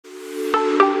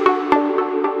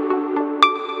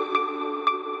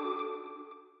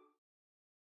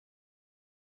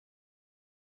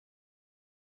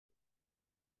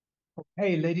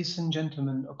Hey, ladies and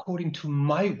gentlemen, according to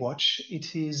my watch,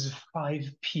 it is 5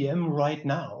 p.m. right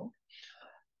now,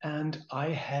 and I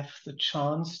have the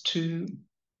chance to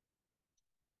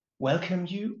welcome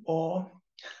you or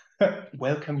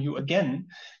welcome you again,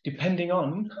 depending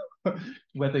on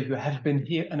whether you have been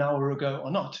here an hour ago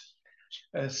or not.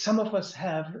 Some of us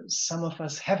have, some of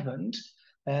us haven't.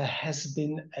 There has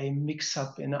been a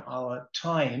mix-up in our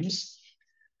times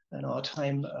and our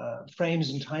time frames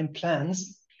and time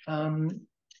plans.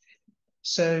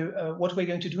 So what we're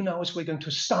going to do now is we're going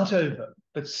to start over,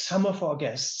 but some of our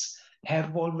guests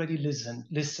have already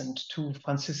listened to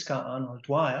Franziska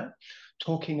Arnold-DWYER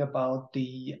talking about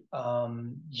the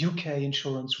UK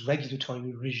insurance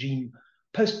regulatory regime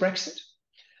post-Brexit.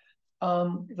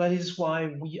 That is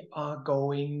why we are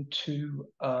going to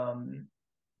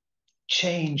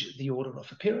change the order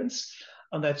of appearance,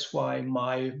 and that's why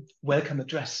my welcome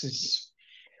address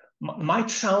might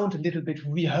sound a little bit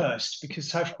rehearsed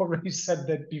because I've already said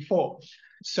that before.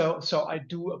 So I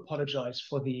do apologize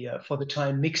for the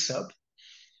time mix-up.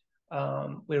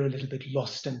 We're a little bit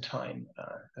lost in time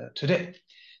today.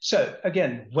 So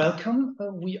again, welcome.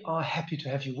 We are happy to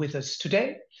have you with us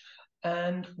today,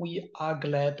 and we are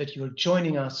glad that you're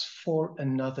joining us for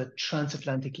another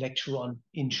transatlantic lecture on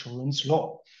insurance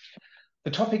law. The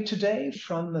topic today,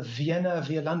 from Vienna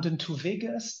via London to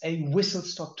Vegas, a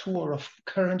whistle-stop tour of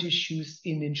current issues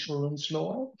in insurance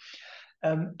law.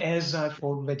 As I've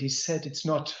already said, it's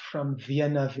not from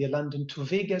Vienna via London to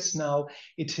Vegas now,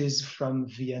 it is from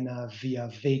Vienna via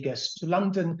Vegas to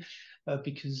London,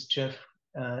 because Jeff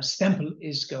SEMPEL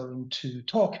is going to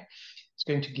talk. He's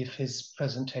going to give his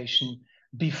presentation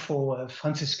before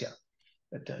Franziska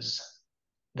that does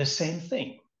the same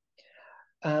thing.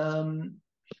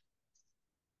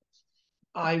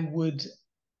 I would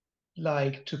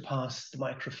like to pass the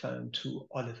microphone to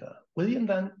Oliver William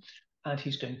then, and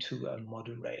he's going to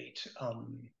moderate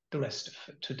the rest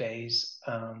of today's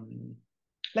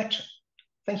lecture.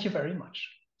 Thank you very much.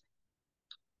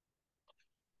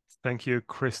 Thank you,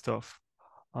 Christoph.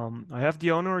 I have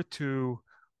the honor to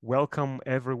welcome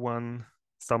everyone,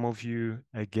 some of you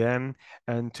again,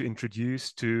 and to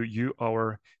introduce to you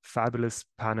our fabulous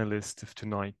panelists of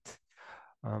tonight.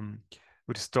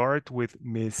 We'll start with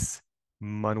Ms.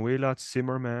 Manuela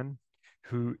Zimmermann,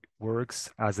 who works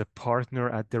as a partner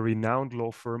at the renowned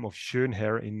law firm of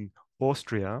Schönherr in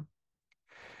Austria.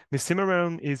 Ms.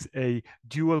 Zimmermann is a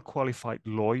dual qualified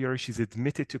lawyer. She's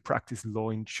admitted to practice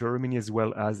law in Germany as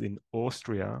well as in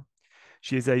Austria.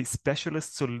 She is a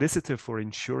specialist solicitor for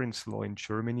insurance law in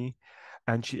Germany,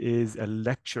 and she is a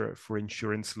lecturer for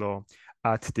insurance law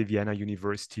at the Vienna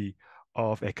University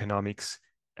of Economics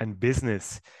and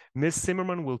Business. Ms.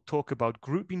 Zimmermann will talk about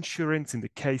group insurance in the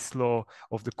case law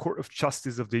of the Court of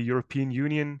Justice of the European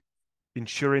Union,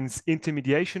 insurance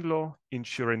intermediation law,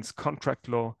 insurance contract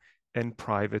law, and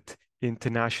private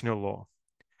international law.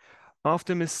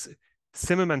 After Ms.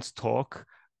 Zimmermann's talk,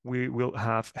 we will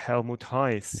have HELMUT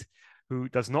HEISS, who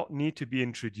does not need to be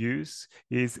introduced.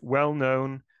 He is well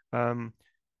known.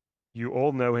 You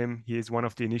all know him. He is one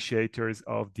of the initiators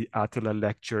of the ATILA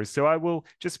Lecture. So I will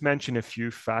just mention a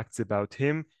few facts about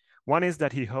him. One is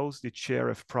that he holds the chair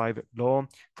of private law,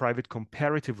 private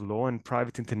comparative law, and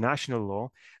private international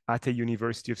law at the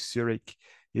University of Zurich.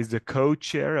 He is the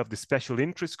co-chair of the Special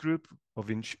Interest Group of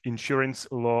Insurance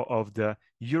Law of the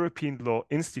European Law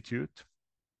Institute.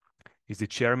 He's the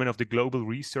chairman of the Global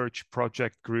Research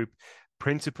Project Group,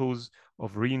 Principles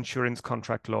of Reinsurance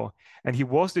Contract Law, and he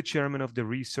was the chairman of the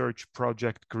Research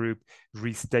Project Group,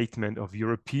 Restatement of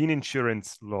European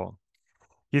Insurance Law.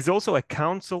 He is also a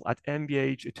counsel at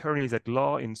MBH Attorneys at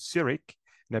Law in Zurich,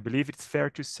 and I believe it's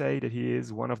fair to say that he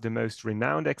is one of the most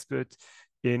renowned experts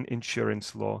in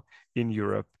insurance law in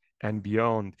Europe and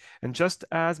beyond. And just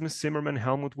as Ms. Zimmermann,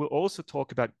 HELMUT will also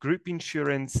talk about group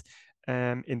insurance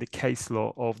in the case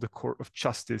law of the Court of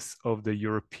Justice of the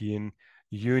European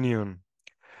Union.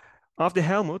 After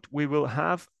HELMUT, we will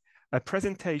have a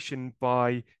presentation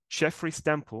by Jeffrey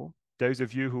Stempel. Those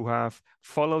of you who have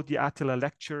followed the ATILA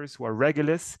lectures, who are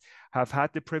regulars, have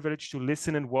had the privilege to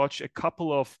listen and watch a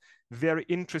couple of very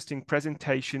interesting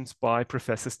presentations by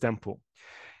Professor Stempel.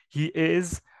 He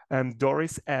is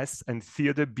Doris S. and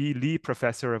Theodore B. Lee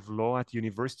Professor of Law at the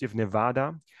University of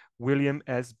Nevada, William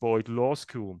S. Boyd Law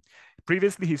School.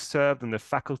 Previously, he served on the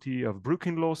faculty of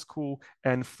Brooklyn Law School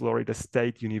and Florida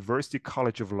State University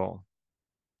College of Law.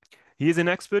 He is an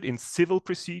expert in civil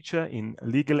procedure, in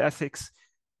legal ethics,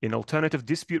 in alternative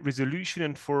dispute resolution,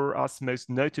 and for us most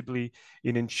notably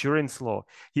in insurance law.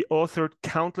 He authored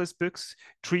countless books,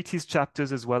 treatise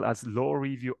chapters, as well as law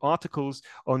review articles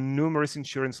on numerous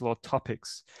insurance law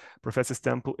topics. Professor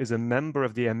Stempel is a member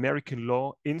of the American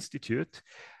Law Institute,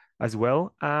 as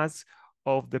well as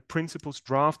of the Principles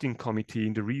Drafting Committee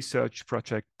in the research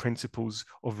project Principles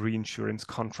of Reinsurance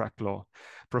Contract Law.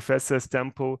 Professor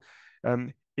Stempel,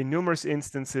 in numerous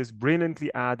instances,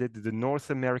 brilliantly added the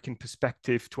North American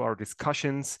perspective to our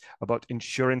discussions about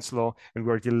insurance law, and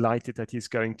we're delighted that he's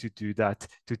going to do that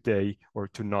today or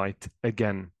tonight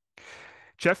again.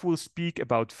 Jeff will speak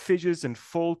about fissures and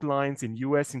fault lines in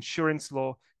US insurance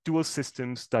law, dual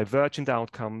systems, divergent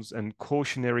outcomes, and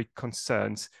cautionary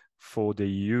concerns for the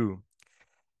EU.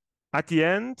 At the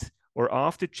end, or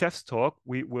after Jeff's talk,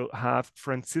 we will have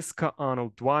FRANZISKA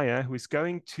ARNOLD-DWYER, who is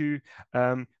going to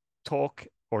talk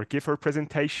or give her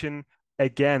presentation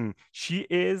again. She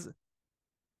is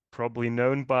probably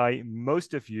known by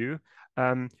most of you,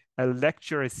 a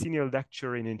senior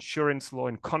lecturer in insurance law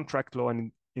and contract law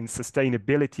and in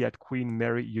sustainability at Queen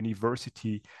Mary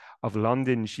University of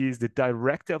London. She is the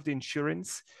director of the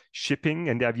Insurance, Shipping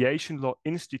and Aviation Law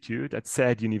Institute at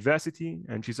said university,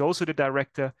 and she's also the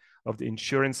director of the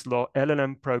Insurance Law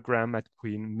LLM program at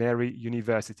Queen Mary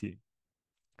University.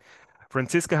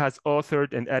 FRANZISKA has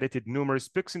authored and edited numerous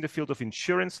books in the field of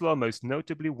insurance law, most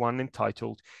notably one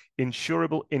entitled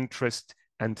Insurable Interest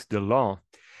and the Law.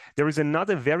 There is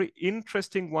another very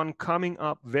interesting one coming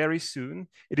up very soon.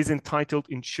 It is entitled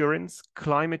Insurance,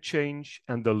 Climate Change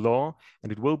and the Law,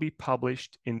 and it will be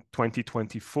published in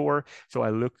 2024. So I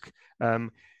look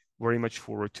very much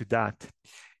forward to that.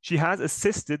 She has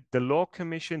assisted the Law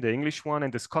Commission, the English one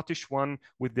and the Scottish one,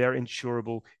 with their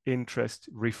insurable interest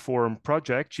reform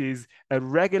project. She is a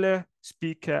regular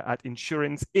speaker at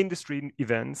insurance industry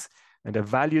events and a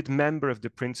valued member of the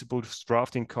Principles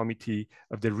Drafting Committee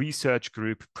of the research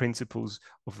group Principles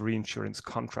of Reinsurance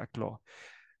Contract Law.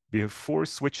 Before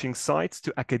switching sides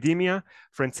to academia,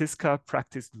 FRANZISKA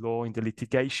practiced law in the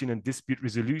Litigation and Dispute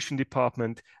Resolution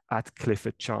Department at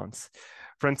Clifford Chance.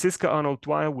 FRANZISKA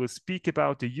ARNOLD-DWYER will speak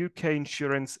about the UK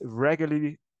insurance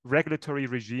regulatory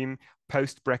regime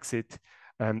post-Brexit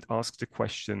and ask the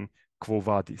question, quo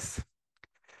vadis?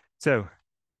 So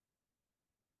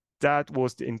that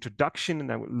was the introduction,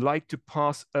 and I would like to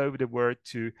pass over the word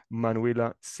to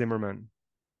Manuela ZIMMERMANN.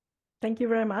 Thank you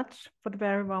very much for the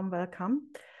very warm welcome.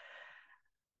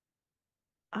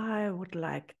 I would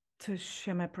like to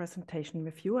share my presentation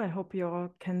with you. I hope you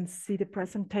all can see the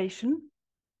presentation.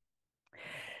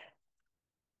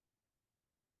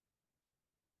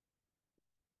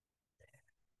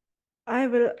 I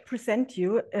will present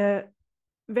you a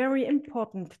very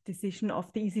important decision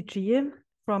of the ECJ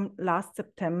from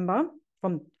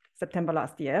September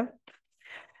last year.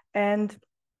 And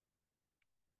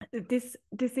this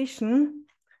decision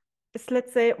is,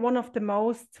 let's say, one of the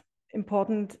most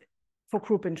important for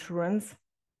group insurance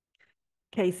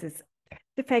cases.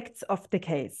 The facts of the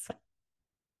case.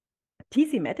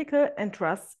 TC Medical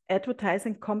entrusts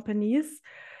advertising companies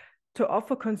to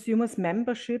offer consumers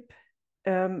membership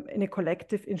in a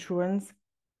collective insurance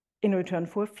in return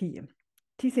for a fee.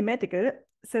 TC Medical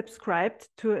subscribed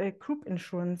to a group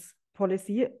insurance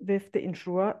policy with the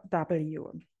insurer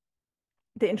W.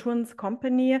 The insurance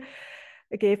company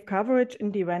gave coverage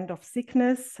in the event of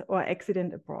sickness or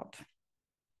accident abroad.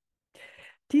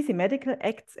 TC Medical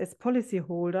acts as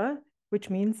policyholder, which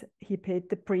means he paid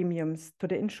the premiums to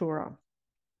the insurer.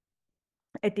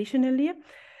 Additionally,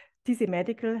 TC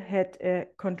Medical had a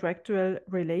contractual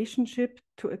relationship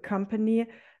to a company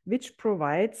which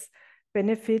provides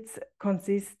benefits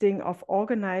consisting of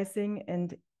organizing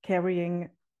and carrying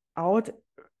out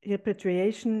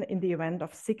repatriation in the event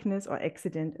of sickness or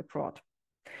accident abroad,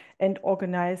 and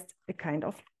organized a kind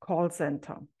of call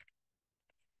center.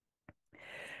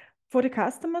 For the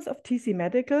customers of TC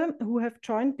Medical who have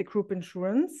joined the group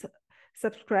insurance,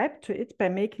 subscribed to it by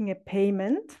making a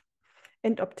payment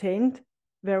and obtained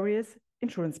various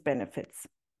insurance benefits.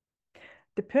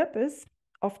 The purpose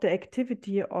of the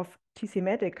activity of TC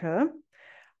Medical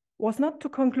was not to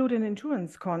conclude an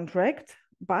insurance contract,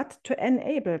 but to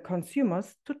enable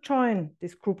consumers to join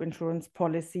this group insurance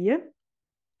policy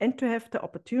and to have the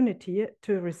opportunity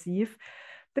to receive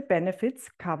the benefits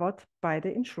covered by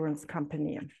the insurance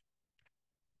company.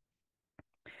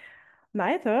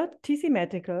 Neither TC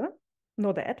Medical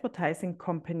nor the advertising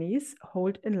companies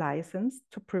hold a license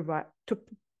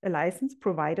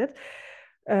provided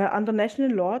under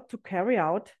national law to carry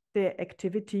out the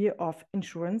activity of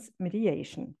insurance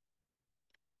mediation.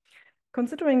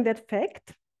 Considering that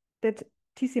fact, that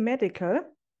TC Medical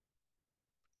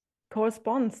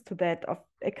corresponds to that of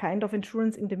a kind of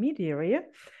insurance intermediary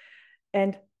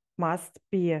and must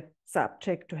be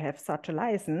subject to have such a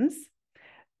license,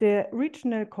 the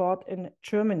regional court in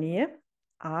Germany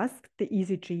asked the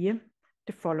ECG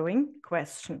the following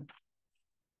question.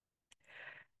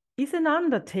 Is an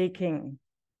undertaking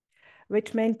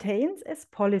which maintains as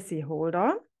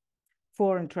policyholder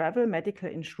foreign travel medical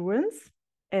insurance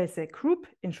as a group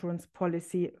insurance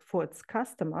policy for its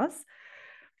customers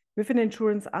with an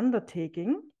insurance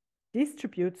undertaking,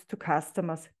 distributes to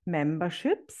customers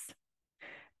memberships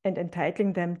and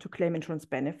entitling them to claim insurance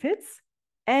benefits,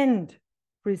 and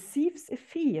receives a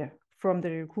fee from the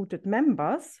recruited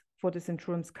members for this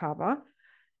insurance cover,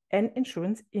 an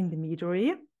insurance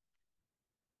intermediary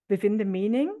within the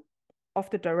meaning of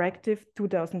the Directive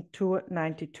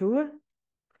 2002/92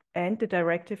 and the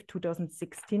Directive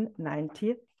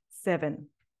 2016/97.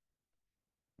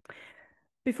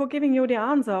 Before giving you the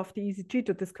answer of the ECG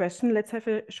to this question, let's have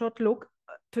a short look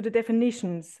to the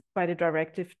definitions by the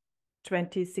Directive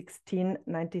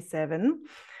 2016/97.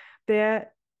 There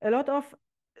are a lot of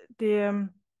the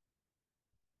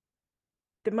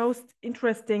most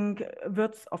interesting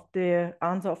words of the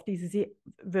answer of the ECG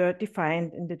were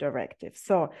defined in the directive.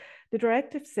 So the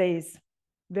directive says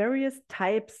various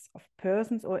types of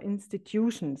persons or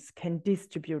institutions can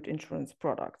distribute insurance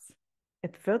products.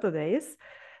 It further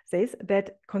says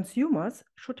that consumers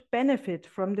should benefit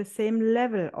from the same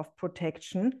level of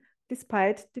protection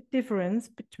despite the difference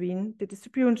between the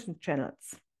distribution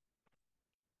channels.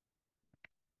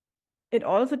 It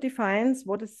also defines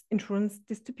what is insurance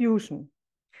distribution.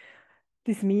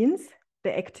 This means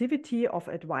the activity of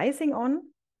advising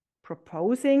on,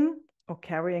 proposing, or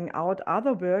carrying out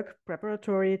other work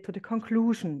preparatory to the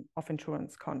conclusion of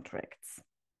insurance contracts.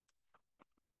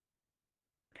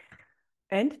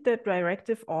 And the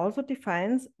directive also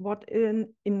defines what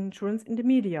an insurance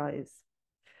intermediary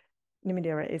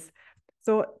is.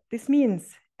 So this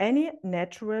means any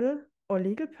natural or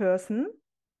legal person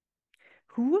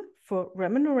who, for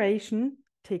remuneration,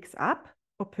 takes up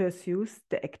or pursues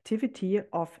the activity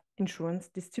of insurance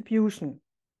distribution.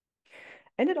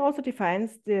 And it also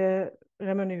defines the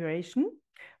remuneration,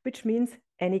 which means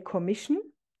any commission,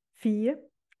 fee,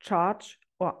 charge,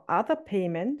 or other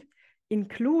payment,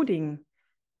 including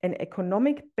an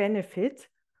economic benefit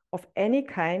of any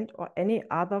kind or any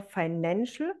other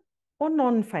financial or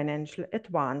non-financial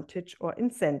advantage or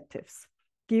incentives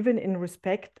given in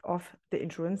respect of the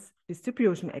insurance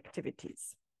distribution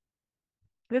activities.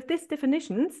 With these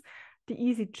definitions, the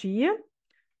ECG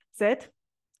said,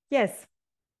 yes,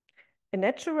 a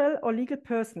natural or legal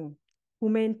person who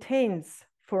maintains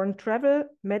foreign travel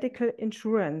medical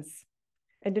insurance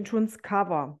and insurance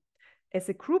cover as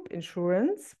a group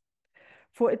insurance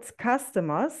for its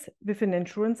customers with an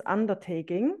insurance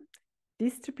undertaking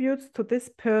distributes to this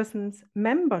person's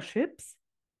memberships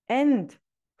and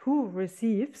who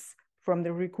receives from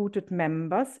the recruited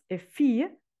members a fee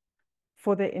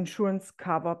for the insurance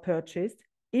cover purchased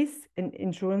is an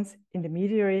insurance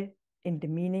intermediary in the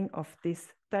meaning of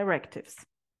these directives.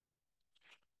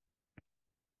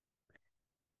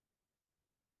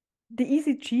 The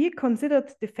ECG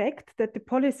considered the fact that the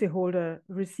policyholder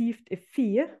received a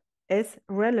fee as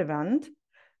a relevant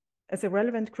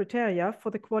criteria for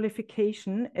the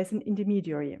qualification as an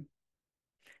intermediary.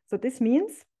 So this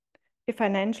means a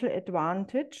financial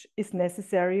advantage is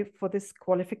necessary for this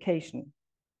qualification.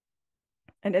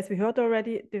 And as we heard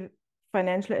already, the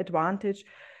financial advantage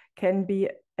can be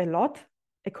a lot,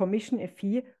 a commission, a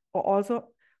fee, or also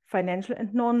financial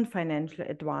and non-financial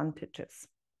advantages.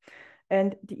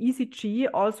 And the ECG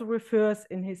also refers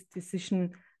in his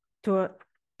decision to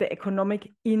the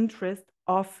economic interest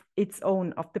of its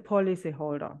own, of the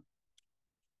policyholder.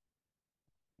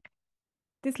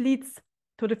 This leads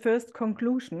to the first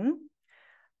conclusion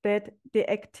that the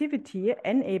activity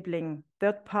enabling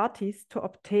third parties to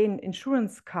obtain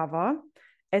insurance cover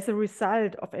as a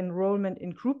result of enrollment in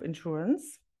group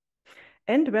insurance,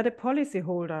 and where the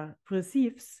policyholder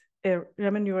receives a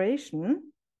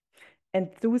remuneration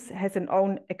and thus has an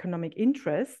own economic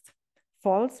interest,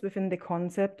 falls within the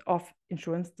concept of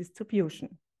insurance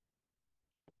distribution.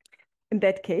 In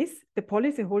that case, the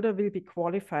policyholder will be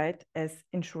qualified as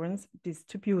insurance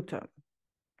distributor.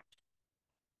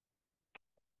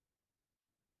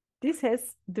 This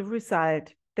has the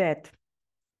result that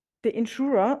the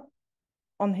insurer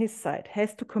on his side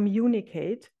has to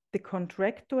communicate the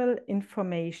contractual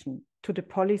information to the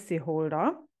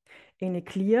policyholder in a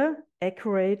clear,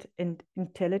 accurate, and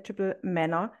intelligible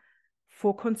manner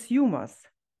for consumers,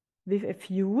 with a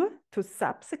view to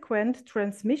subsequent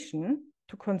transmission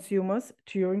to consumers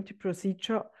during the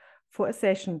procedure for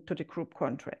accession to the group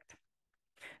contract.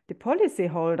 The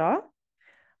policyholder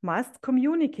must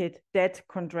communicate that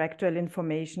contractual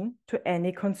information to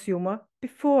any consumer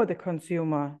before the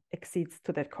consumer accedes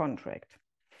to that contract.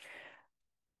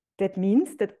 That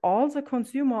means that all the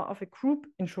consumer of a group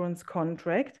insurance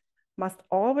contract must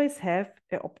always have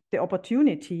the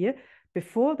opportunity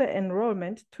before the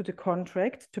enrollment to the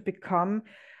contract to become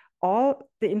all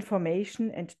the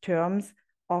information and terms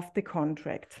of the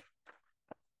contract.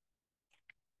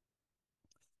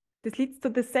 This leads to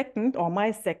the second, or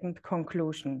my second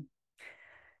conclusion.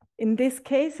 In this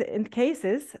case, in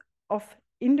cases of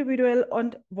individual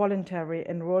and voluntary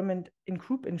enrollment in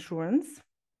group insurance,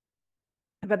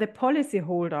 where the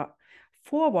policyholder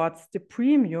forwards the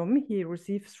premium he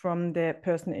receives from the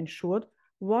person insured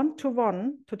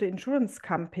one-to-one to the insurance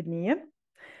company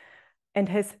and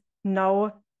has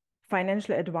no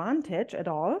financial advantage at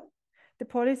all, the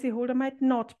policyholder might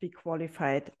not be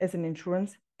qualified as an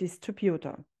insurance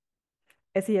distributor,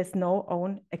 as he has no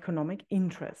own economic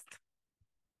interest.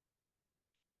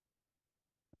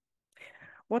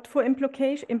 What for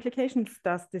implications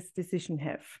does this decision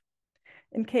have?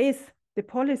 In case the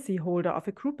policyholder of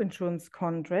a group insurance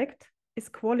contract is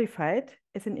qualified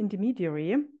as an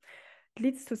intermediary, it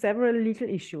leads to several legal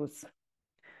issues.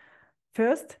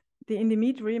 First, the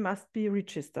intermediary must be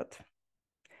registered.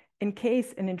 In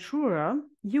case an insurer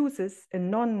uses a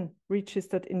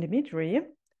non-registered intermediary,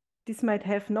 this might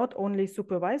have not only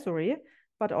supervisory,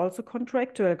 but also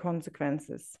contractual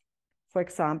consequences. For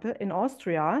example, in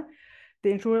Austria,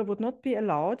 the insurer would not be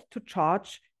allowed to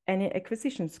charge any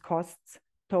acquisitions costs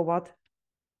toward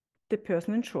the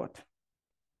person insured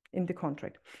in the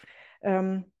contract.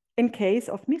 In case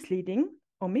of misleading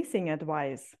or missing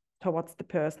advice towards the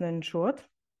person insured,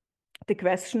 the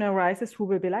question arises who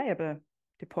will be liable,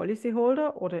 the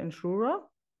policyholder or the insurer,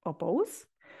 or both?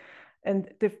 And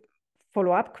the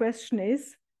follow-up question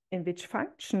is, in which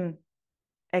function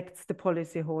acts the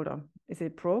policyholder? Is it a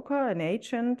broker, an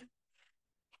agent?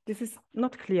 This is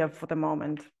not clear for the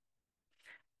moment.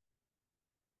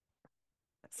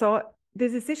 So the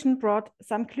decision brought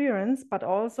some clearance, but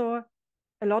also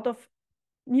a lot of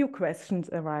new questions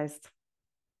arise.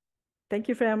 Thank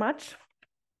you very much.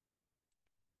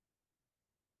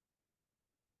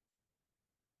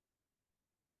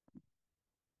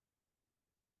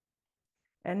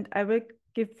 And I will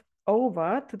give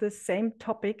over to the same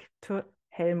topic to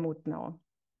Helmut now.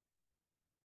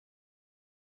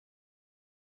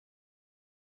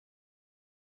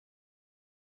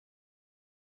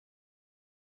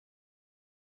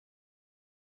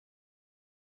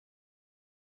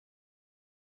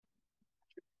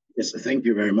 Yes, thank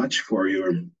you very much for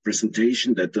your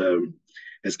presentation that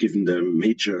has given the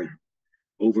major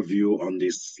overview on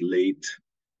this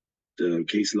the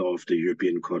case law of the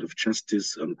European Court of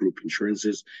Justice on group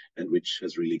insurances, and which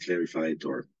has really clarified,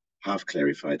 or half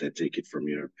clarified, I take it from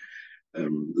your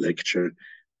lecture,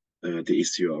 the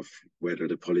issue of whether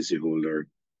the policyholder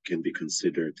can be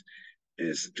considered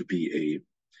as to be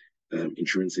a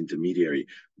insurance intermediary.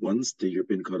 Once the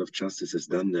European Court of Justice has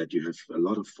done that, you have a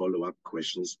lot of follow-up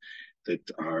questions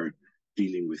that are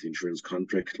dealing with insurance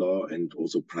contract law and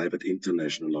also private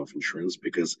international law of insurance,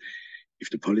 because if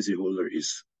the policyholder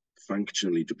is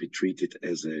functionally to be treated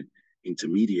as an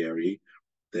intermediary,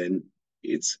 then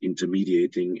it's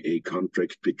intermediating a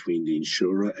contract between the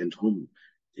insurer and whom?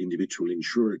 The individual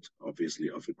insured, obviously,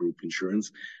 of a group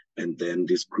insurance, and then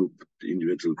this group, the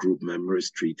individual group member, is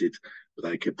treated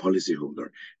like a policyholder.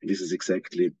 And this is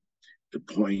exactly the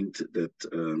point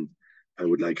that I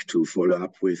would like to follow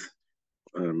up with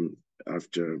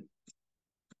after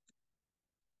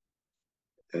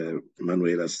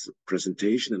Manuela's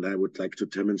presentation, and I would like to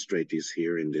demonstrate this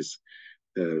here in this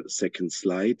second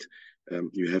slide.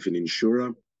 You have an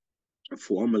insurer.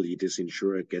 Formally, this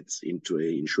insurer gets into an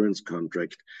insurance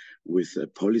contract with a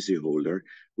policyholder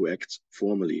who acts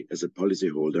formally as a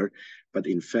policyholder, but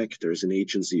in fact, there is an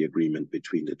agency agreement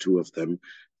between the two of them,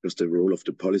 because the role of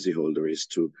the policyholder is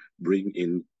to bring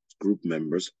in group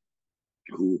members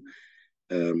who,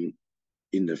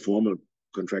 in the formal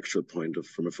contractual point of,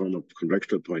 from a formal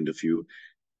contractual point of view,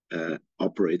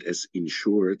 operate as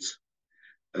insureds,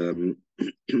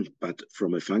 but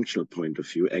from a functional point of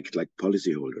view, act like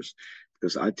policyholders,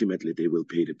 because ultimately they will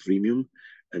pay the premium,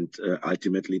 and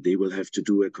ultimately they will have to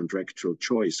do a contractual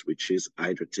choice, which is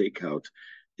either take out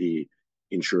the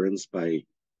insurance by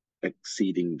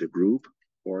exceeding the group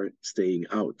or staying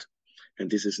out. And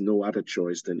this is no other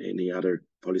choice than any other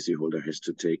policyholder has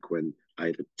to take when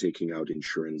either taking out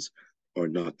insurance or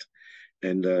not.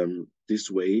 And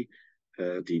this way,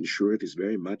 the insured is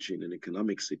very much in an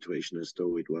economic situation as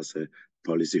though it was a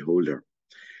policyholder.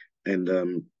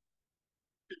 And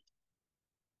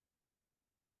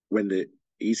when the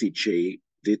ECJ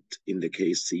did in the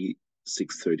case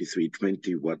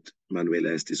C63320 what MANUELA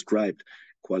has described,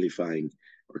 qualifying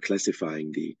or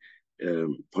classifying the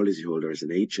policyholder as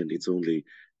an agent, it's only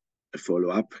a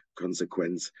follow-up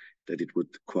consequence that it would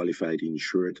qualify the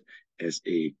insured as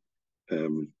a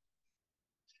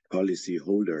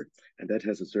policyholder. And that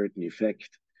has a certain effect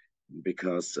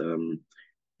because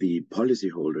the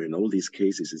policyholder in all these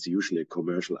cases is usually a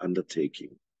commercial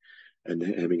undertaking and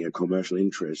having a commercial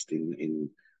interest in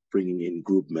bringing in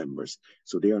group members.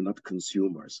 So they are not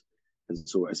consumers. And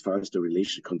so as far as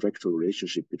the contractual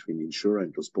relationship between the insurer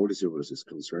and those policyholders is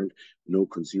concerned, no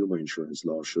consumer insurance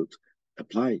law should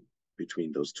apply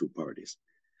between those two parties.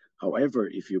 However,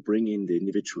 if you bring in the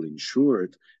individual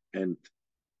insured and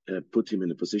put him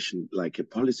in a position like a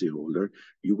policyholder,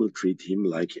 you will treat him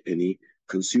like any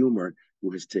consumer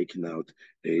who has taken out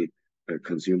a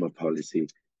consumer policy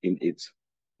in its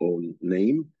own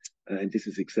name. And this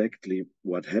is exactly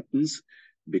what happens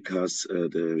because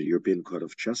the European Court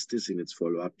of Justice in its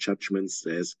follow-up judgment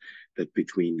says that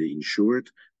between the insured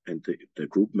and the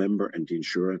group member and the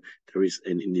insurer, there is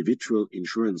an individual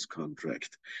insurance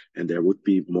contract. And there would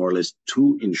be more or less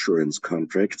two insurance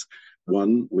contracts,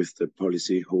 one with the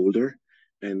policyholder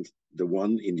and the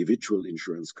one individual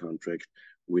insurance contract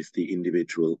with the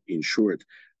individual insured.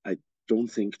 I don't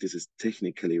think this is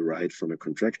technically right from a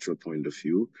contractual point of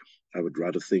view. I would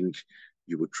rather think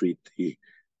you would treat the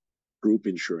group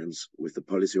insurance with the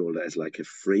policyholder as like a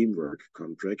framework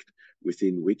contract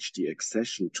within which the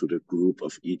accession to the group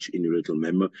of each individual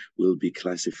member will be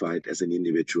classified as an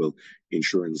individual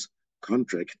insurance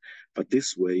contract. But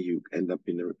this way you end up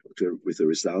with a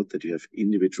result that you have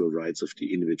individual rights of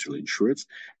the individual insureds.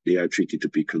 They are treated to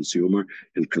be consumer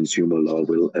and consumer law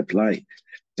will apply.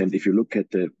 And if you look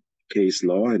at the case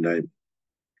law, and I,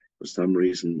 for some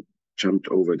reason, jumped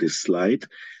over this slide,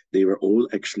 they were all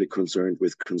actually concerned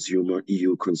with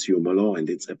EU consumer law and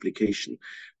its application.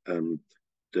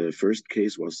 The first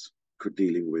case was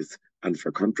dealing with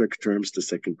unfair contract terms, the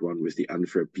second one with the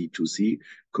unfair B2C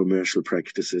commercial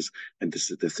practices, and this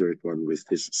is the third one with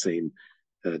this same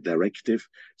directive.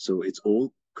 So it's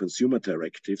all consumer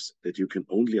directives that you can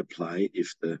only apply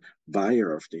if the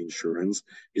buyer of the insurance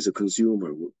is a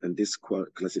consumer. And this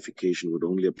classification would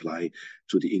only apply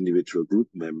to the individual group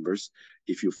members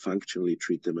if you functionally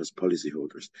treat them as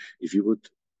policyholders. If you would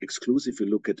exclusively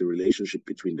look at the relationship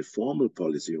between the formal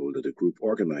policyholder, the group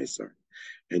organizer,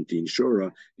 and the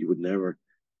insurer, you would never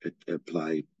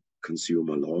apply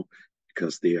consumer law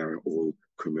because they are all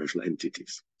commercial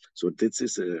entities. So this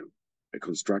is a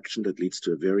construction that leads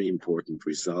to a very important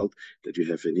result, that you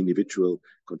have an individual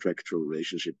contractual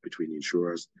relationship between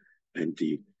insurers and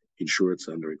the insureds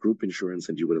under a group insurance,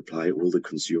 and you will apply all the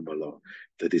consumer law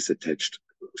that is attached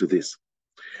to this.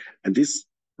 And this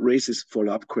raises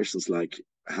follow-up questions like,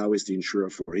 how is the insurer,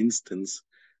 for instance,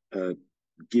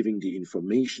 giving the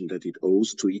information that it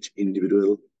owes to each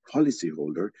individual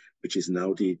policyholder, which is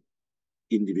now the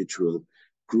individual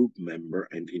group member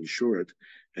and insured?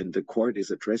 And the court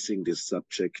is addressing this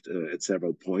subject at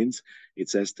several points. It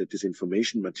says that this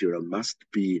information material must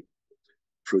be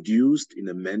produced in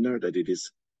a manner that it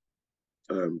is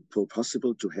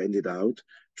possible to hand it out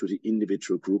to the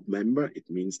individual group member. It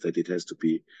means that it has to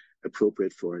be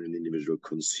appropriate for an individual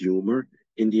consumer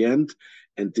in the end.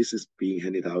 And this is being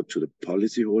handed out to the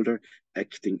policyholder,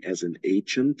 acting as an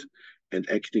agent. And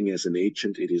acting as an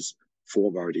agent, it is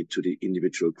forwarded to the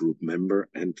individual group member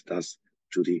and thus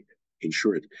to the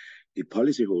insured. The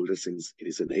policyholder, since it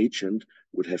is an agent,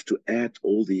 would have to add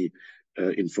all the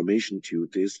information to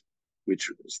this, which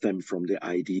stem from the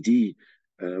IDD,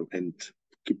 and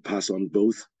pass on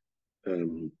both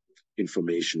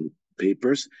information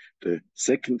papers. The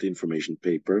second information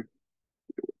paper,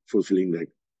 fulfilling the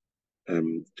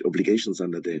obligations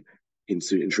under the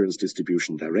Insurance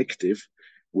Distribution Directive,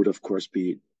 would of course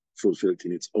be fulfilled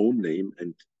in its own name,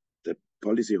 and the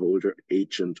policyholder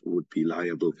agent would be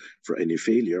liable for any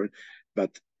failure.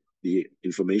 But the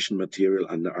information material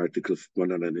under Article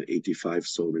 185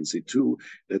 Solvency II,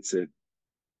 that's an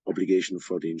obligation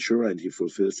for the insurer, and he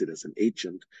fulfills it as an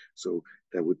agent. So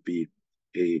there would be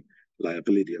a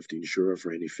liability of the insurer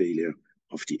for any failure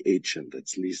of the agent. At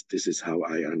least this is how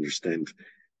I understand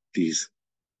these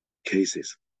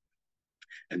cases.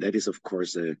 And that is, of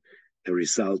course, a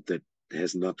result that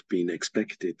has not been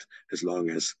expected as long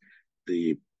as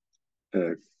the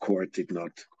court did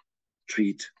not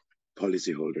treat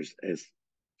policyholders as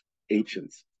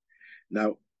agents.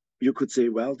 Now, you could say,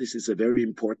 well, this is a very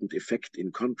important effect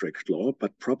in contract law,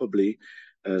 but probably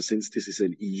since this is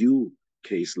an EU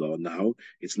case law now,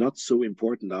 it's not so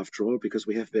important after all, because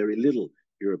we have very little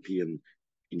European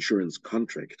insurance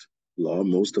contract law.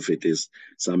 Most of it is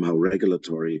somehow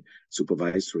regulatory,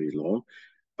 supervisory law,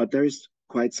 but there is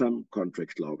quite some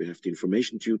contract law. We have the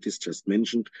information duties just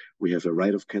mentioned. We have a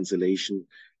right of cancellation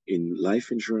in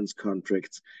life insurance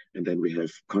contracts, and then we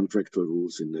have contractual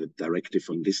rules in the Directive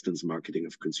on Distance Marketing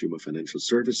of Consumer Financial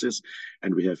Services,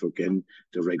 and we have again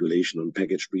the regulation on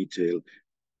packaged retail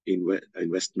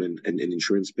investment and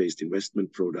insurance-based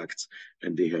investment products,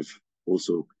 and they have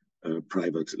also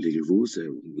private legal rules, a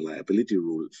liability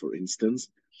rule, for instance.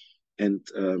 And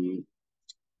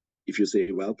if you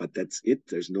say, well, but that's it,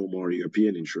 there's no more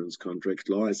European insurance contract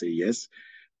law, I say yes,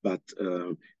 but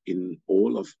in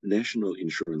all of national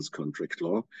insurance contract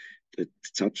law, the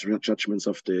judgments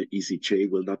of the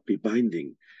ECJ will not be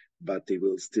binding, but they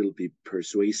will still be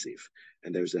persuasive.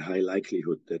 And there's a high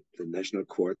likelihood that the national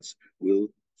courts will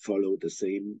follow the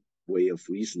same way of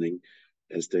reasoning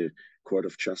as the Court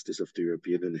of Justice of the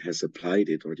European Union has applied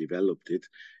it or developed it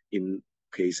in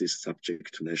cases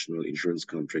subject to national insurance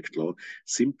contract law,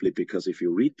 simply because if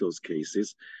you read those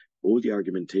cases, all the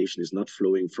argumentation is not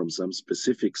flowing from some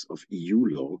specifics of EU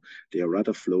law. They are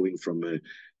rather flowing from the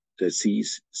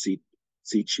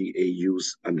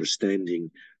CJEU's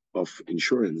understanding of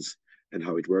insurance and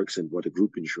how it works and what a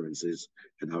group insurance is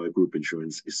and how a group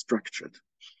insurance is structured.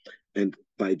 And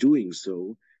by doing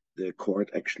so, the court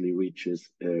actually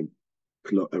reaches a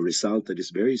result that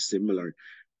is very similar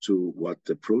to what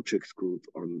the project group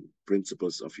on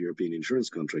principles of European insurance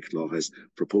contract law has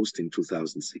proposed in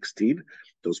 2016.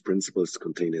 Those principles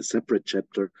contain a separate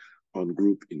chapter on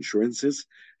group insurances,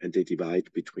 and they divide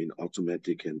between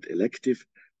automatic and elective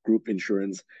group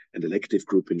insurance. And elective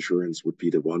group insurance would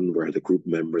be the one where the group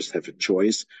members have a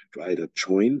choice to either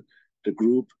join the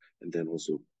group and then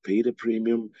also pay the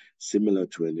premium, similar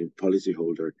to a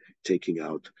policyholder taking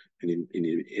out an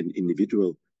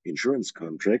individual insurance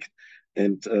contract.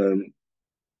 And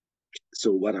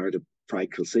so what are the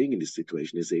practical saying in this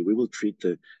situation? They say we will treat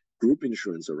the group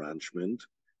insurance arrangement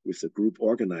with the group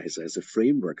organizer as a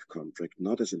framework contract,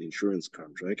 not as an insurance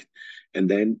contract. And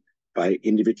then by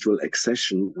individual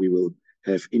accession, we will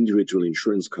have individual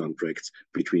insurance contracts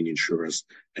between insurers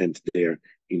and their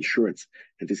insurance.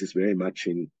 And this is very much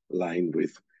in line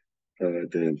with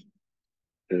the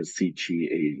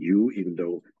CJEU, even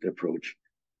though the approach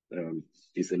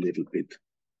is a little bit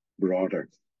broader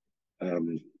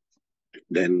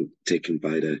than taken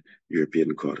by the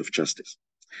European Court of Justice.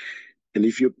 And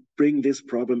if you bring this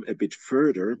problem a bit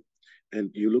further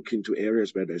and you look into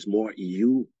areas where there's more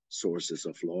EU sources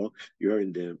of law, you're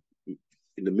in the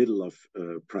middle of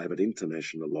private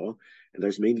international law, and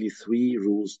there's mainly three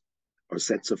rules or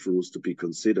sets of rules to be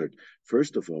considered.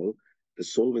 First of all, the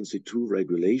Solvency II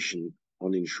regulation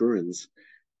on insurance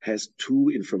has two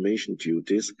information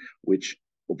duties which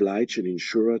oblige an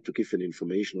insurer to give an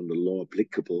information on the law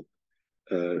applicable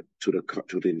to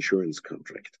the insurance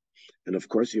contract. And of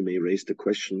course, you may raise the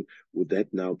question, would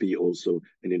that now be also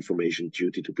an information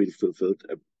duty to be fulfilled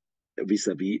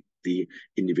vis-a-vis the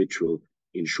individual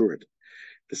insured?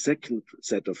 The second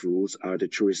set of rules are the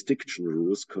jurisdiction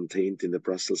rules contained in the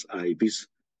Brussels IBIS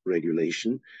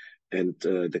regulation. And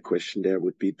the question there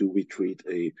would be, do we treat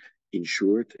a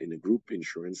insured in a group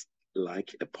insurance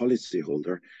like a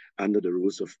policyholder under the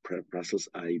rules of Brussels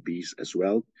IBIS as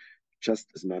well,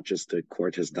 just as much as the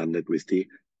court has done that with the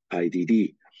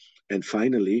IDD. And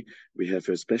finally, we have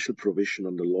a special provision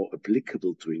on the law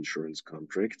applicable to insurance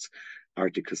contracts,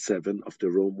 Article 7 of the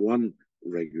Rome I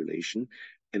regulation.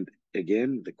 And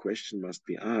again, the question must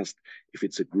be asked, if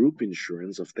it's a group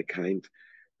insurance of the kind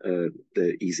the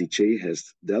ECJ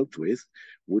has dealt with,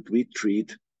 would we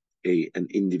treat an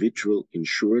individual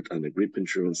insured under group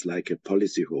insurance like a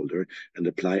policyholder and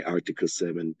apply Article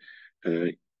 7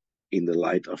 in the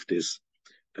light of this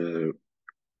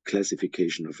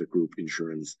classification of a group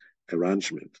insurance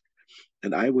arrangement?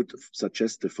 And I would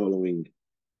suggest the following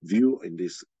view in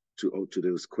this to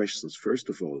those questions. First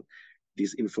of all,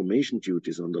 these information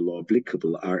duties on the law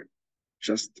applicable are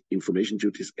just information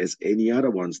duties as any other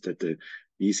ones that the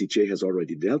ECJ has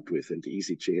already dealt with. And the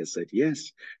ECJ has said,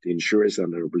 yes, the insurer is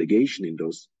under obligation in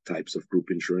those types of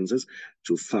group insurances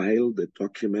to file the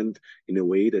document in a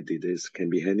way that it can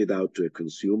be handed out to a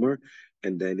consumer,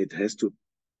 and then it has to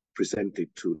present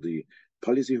it to the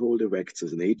policyholder who acts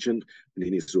as an agent, and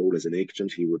in his role as an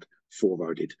agent, he would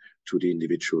forward it to the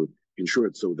individual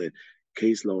insured. So the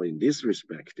case law in this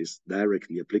respect is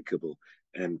directly applicable,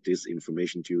 and these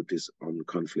information duties on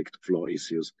conflict of law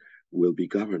issues will be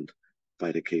governed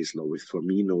by the case law, which for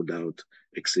me no doubt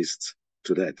exists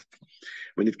to that.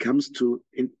 When it comes to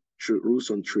rules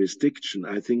on jurisdiction,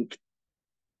 I think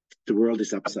the world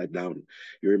is upside down.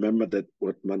 You remember that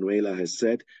what Manuela has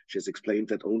said, she has explained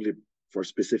that only for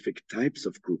specific types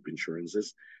of group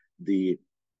insurances, the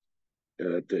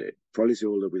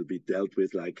policyholder will be dealt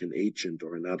with like an agent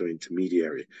or another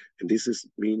intermediary. And this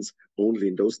means only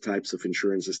in those types of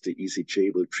insurances, the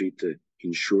ECJ will treat the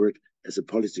insured as a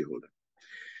policyholder.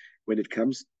 When it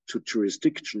comes to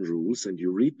jurisdiction rules, and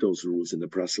you read those rules in the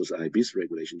Brussels IBIS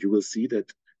regulation, you will see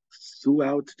that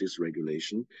throughout this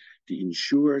regulation, the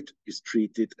insured is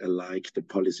treated alike the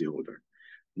policyholder.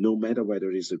 No matter whether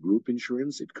it is a group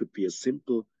insurance, it could be a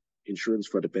simple insurance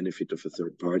for the benefit of a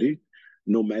third party,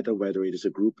 no matter whether it is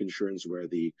a group insurance where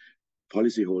the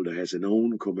policyholder has an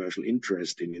own commercial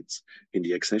interest in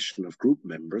the accession of group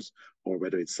members, or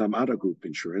whether it's some other group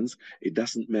insurance, it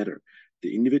doesn't matter.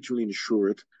 The individual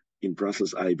insured in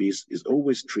Brussels IBIS is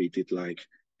always treated like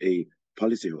a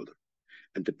policyholder.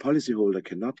 And the policyholder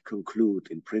cannot conclude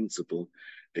in principle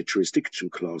a jurisdiction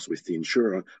clause with the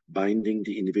insurer binding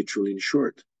the individual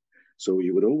insured. So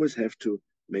you would always have to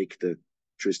make the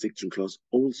jurisdiction clause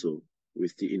also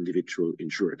with the individual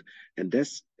insured. And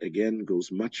this, again,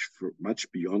 goes much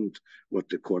beyond what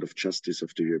the Court of Justice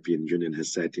of the European Union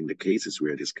has said in the cases we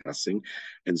are discussing.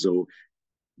 And so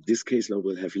this case law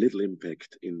will have little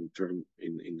impact in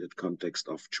the context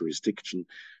of jurisdiction,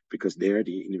 because there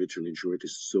the individual insured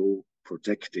is so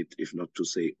protected, if not to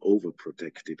say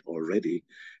overprotected already,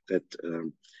 that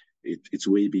it's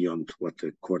way beyond what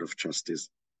the Court of Justice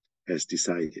has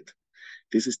decided.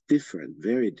 This is different,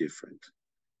 very different,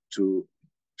 to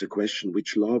the question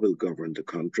which law will govern the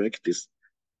contract, this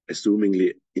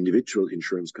assumingly individual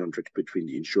insurance contract between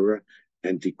the insurer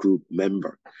and the group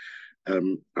member.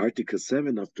 Article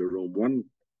 7 of the Rome I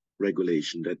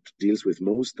regulation that deals with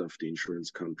most of the insurance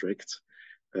contracts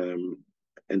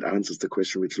and answers the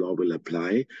question which law will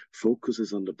apply,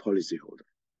 focuses on the policyholder.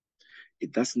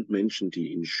 It doesn't mention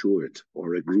the insured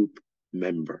or a group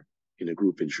member in a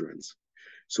group insurance.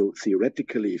 So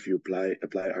theoretically, if you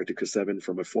apply Article 7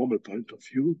 from a formal point of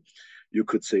view, you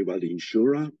could say, well, the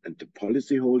insurer and the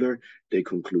policyholder, they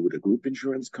conclude a group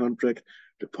insurance contract.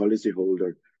 The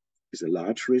policyholder is a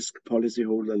large risk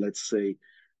policyholder, let's say,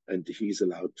 and he's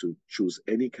allowed to choose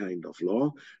any kind of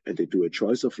law, and they do a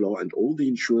choice of law, and all the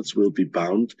insureds will be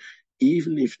bound,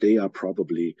 even if they are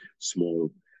probably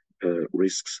small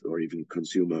risks or even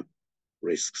consumer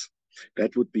risks.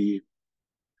 That would be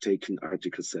taken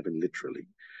Article 7 literally.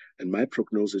 And my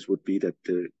prognosis would be that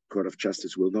the Court of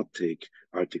Justice will not take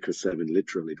Article 7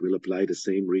 literally. It will apply the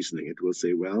same reasoning. It will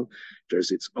say, well,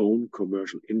 there's its own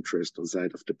commercial interest on the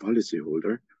side of the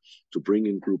policyholder to bring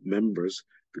in group members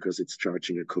because it's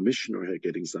charging a commission or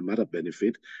getting some other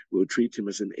benefit. We'll treat him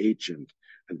as an agent,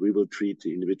 and we will treat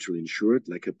the individual insured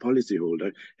like a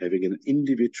policyholder having an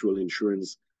individual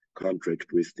insurance contract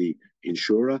with the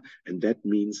insurer. And that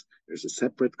means there's a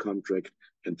separate contract,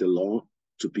 and the law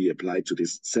to be applied to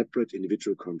this separate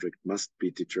individual contract must be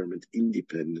determined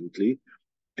independently.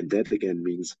 And that again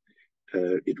means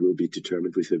it will be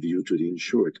determined with a view to the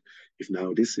insured. If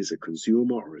now this is a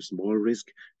consumer or a small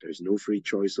risk, there's no free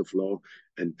choice of law.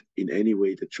 And in any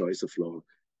way, the choice of law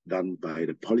done by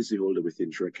the policyholder with the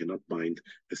insurer cannot bind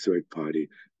a third party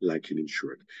like an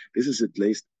insured. This is at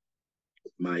least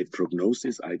my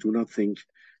prognosis. I do not think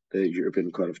the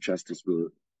European Court of Justice will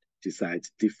decide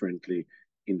differently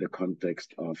in the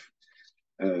context of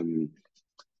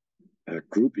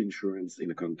group insurance, in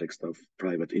the context of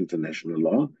private international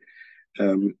law.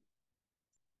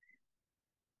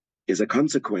 As a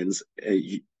consequence,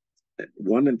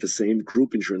 one and the same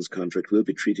group insurance contract will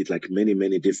be treated like many,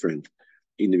 many different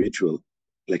individual,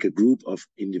 like a group of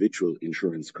individual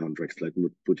insurance contracts, let me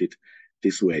put it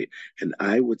this way. And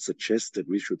I would suggest that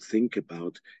we should think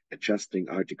about adjusting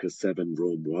Article 7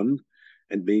 Rome 1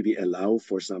 and maybe allow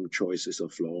for some choices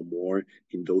of law more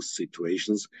in those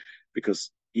situations,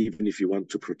 because even if you want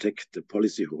to protect the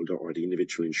policyholder or the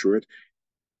individual insured,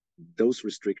 those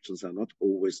restrictions are not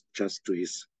always just to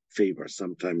his favor.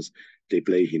 Sometimes they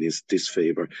play in his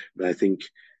disfavor. But I think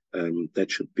that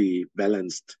should be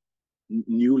balanced,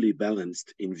 newly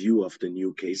balanced in view of the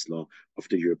new case law of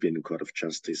the European Court of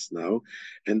Justice now.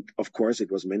 And of course, it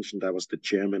was mentioned, I was the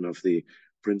chairman of the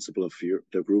principle of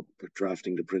the group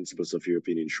drafting the principles of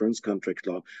European insurance contract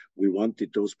law. We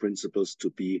wanted those principles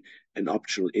to be an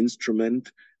optional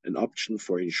instrument, an option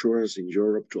for insurers in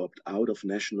Europe to opt out of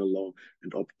national law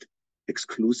and opt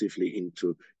exclusively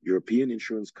into European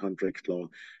insurance contract law,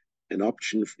 an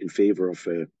option in favor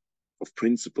of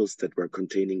principles that were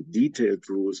containing detailed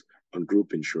rules on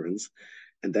group insurance.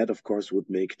 And that, of course, would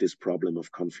make this problem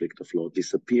of conflict of law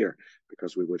disappear,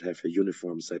 because we would have a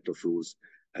uniform set of rules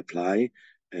apply,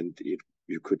 and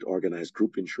you could organize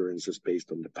group insurances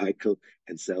based on the PICL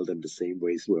and sell them the same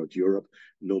way throughout Europe,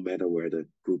 no matter where the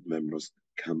group members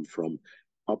come from.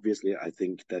 Obviously, I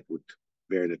think that would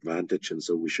bear an advantage, and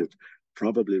so we should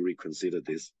probably reconsider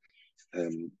this.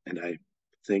 And I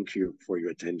thank you for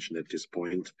your attention at this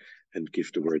point and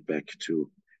give the word back to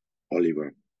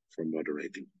Oliver for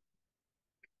moderating.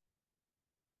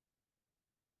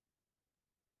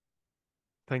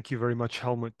 Thank you very much,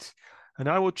 Helmut. And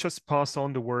I will just pass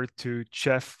on the word to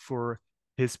Jeff for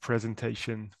his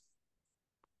presentation.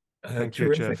 Thank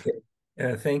you, Jeff.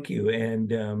 Thank you.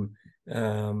 And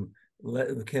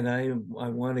I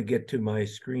want to get to my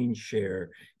screen share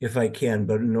if I can,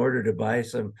 but in order to buy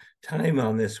some time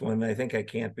on this one, I think I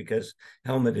can't because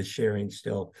Helmut is sharing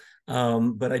still.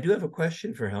 But I do have a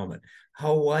question for Helmut.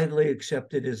 How widely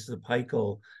accepted is the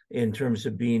PICL in terms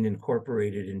of being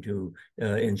incorporated into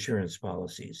insurance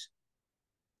policies?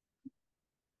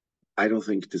 I don't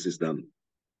think this is done.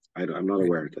 I'm not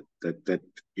aware that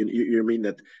you mean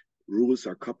that rules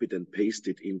are copied and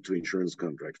pasted into insurance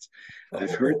contracts.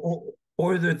 I've heard,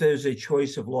 or that there's a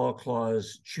choice of law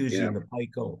clause choosing the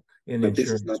PICL in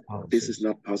insurance policies. This is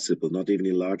not possible, not even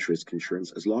in large risk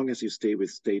insurance. As long as you stay with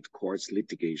state courts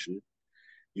litigation,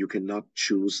 you cannot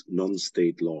choose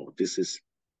non-state law. This is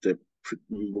the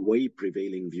way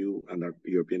prevailing view under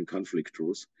European conflict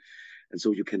rules. And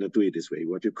so you cannot do it this way.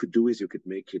 What you could do is you could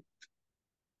make it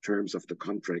terms of the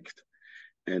contract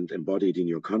and embody it in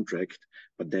your contract,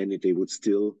 but then they would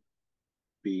still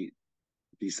be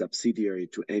subsidiary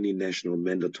to any national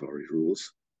mandatory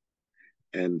rules.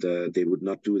 And they would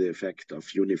not do the effect of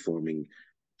uniforming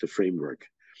the framework.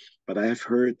 But I have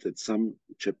heard that some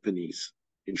Japanese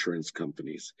insurance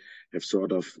companies have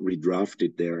sort of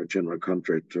redrafted their general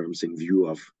contract terms in view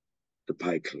of the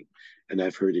PICL. And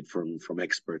I've heard it from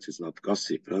experts. It's not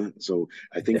gossip. So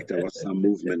I think there was some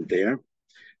movement there,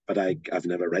 but I've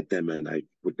never read them and I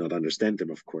would not understand them.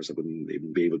 Of course, I wouldn't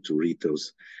even be able to read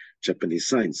those Japanese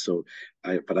signs. So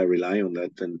but I rely on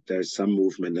that, and there's some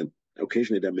movement, and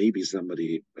occasionally there may be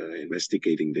somebody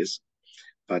investigating this.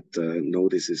 But no,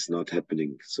 this is not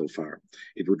happening so far.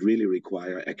 It would really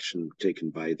require action taken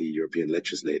by the European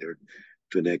legislator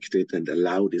to enact it and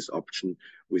allow this option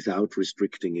without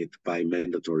restricting it by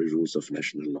mandatory rules of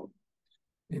national law.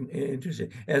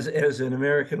 Interesting. As an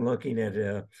American looking at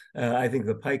it, I think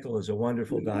the PICL is a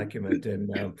wonderful document,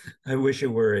 and I wish it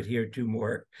were adhered to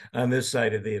more on this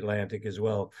side of the Atlantic as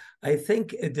well. I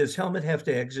think, does Helmut have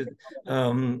to exit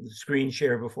screen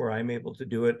share before I'm able to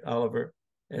do it, Oliver,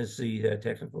 as the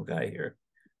technical guy here?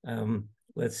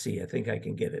 Let's see, I think I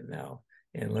can get it now,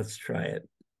 and let's try it.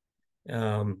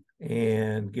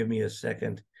 And give me a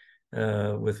second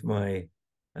with my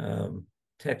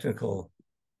technical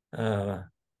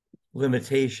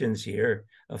limitations here,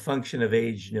 a function of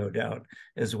age, no doubt,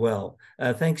 as well.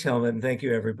 Thanks, Helmut, and thank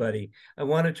you, everybody. I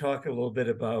want to talk a little bit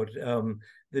about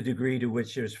the degree to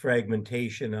which there's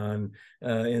fragmentation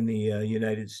in the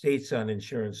United States on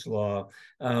insurance law,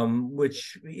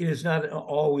 which is not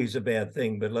always a bad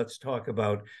thing, but let's talk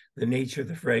about the nature of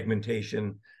the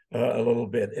fragmentation a little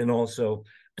bit, and also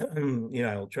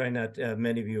I'll try not,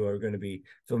 many of you are going to be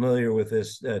familiar with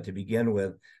this to begin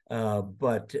with,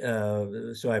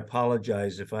 so I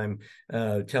apologize if I'm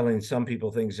telling some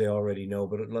people things they already know,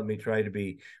 but let me try to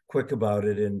be quick about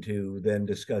it and to then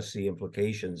discuss the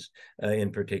implications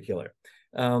in particular.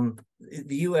 The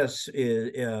U.S.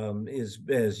 is,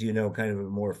 as you know, kind of a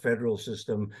more federal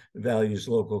system, values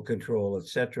local control, et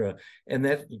cetera. And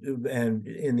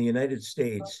in the United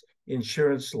States,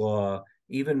 insurance law,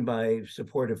 even by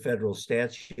support of federal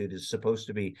statute, is supposed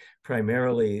to be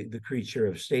primarily the creature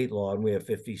of state law, and we have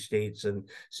 50 states and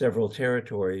several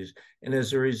territories. And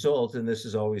as a result, and this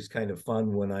is always kind of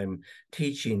fun when I'm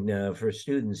teaching for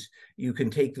students, you can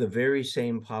take the very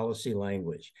same policy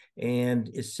language and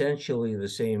essentially the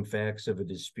same facts of a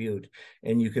dispute,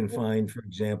 and you can find, for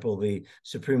example, the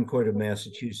Supreme Court of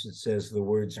Massachusetts says the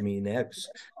words mean X,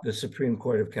 the Supreme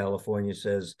Court of California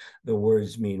says the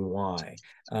words mean Y.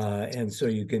 And so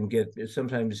you can get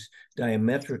sometimes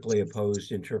diametrically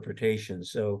opposed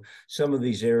interpretations. So some of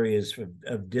these areas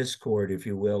of discord, if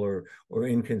you will, or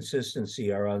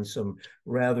inconsistency are on some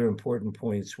rather important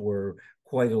points where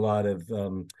quite a lot of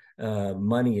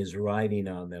money is riding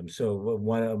on them. So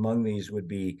one among these would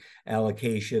be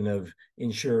allocation of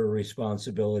insurer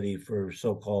responsibility for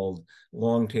so-called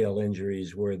long-tail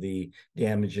injuries where the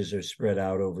damages are spread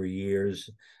out over years.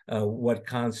 What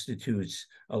constitutes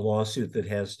a lawsuit that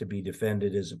has to be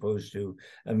defended as opposed to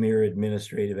a mere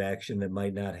administrative action that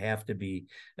might not have to be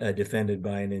defended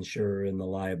by an insurer in the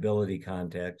liability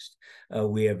context.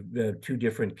 We have two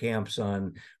different camps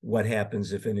on what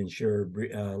happens if an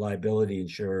liability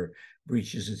insurer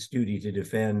breaches its duty to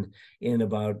defend. In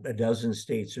about a dozen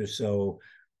states or so,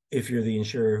 if you're the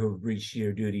insurer who breached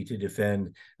your duty to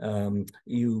defend,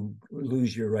 you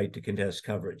lose your right to contest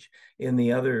coverage. In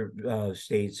the other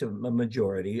states, a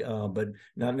majority, but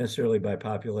not necessarily by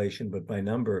population, but by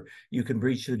number, you can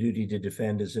breach the duty to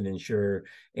defend as an insurer,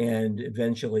 and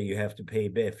eventually you have to pay.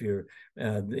 If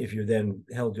you're then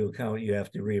held to account, you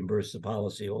have to reimburse the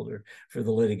policyholder for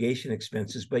the litigation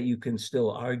expenses, but you can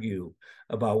still argue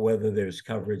about whether there's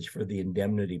coverage for the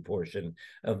indemnity portion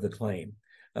of the claim.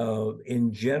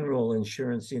 In general,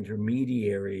 insurance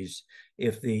intermediaries,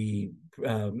 if the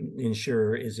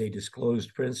insurer is a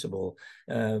disclosed principal,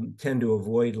 tend to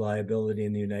avoid liability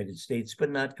in the United States,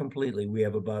 but not completely. We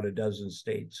have about a dozen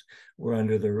states where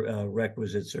under the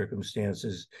requisite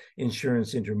circumstances,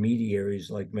 insurance intermediaries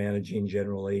like managing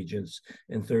general agents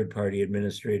and third-party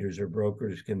administrators or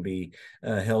brokers can be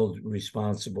held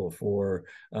responsible for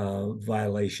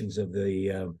violations of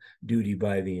the duty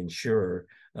by the insurer.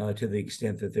 To the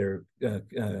extent that they're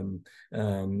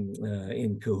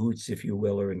in cahoots, if you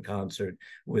will, or in concert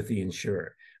with the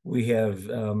insurer. We have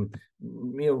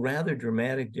rather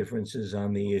dramatic differences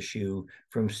on the issue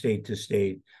from state to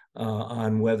state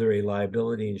on whether a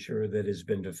liability insurer that has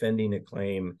been defending a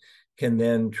claim can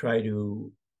then try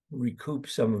to recoup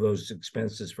some of those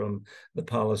expenses from the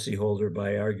policyholder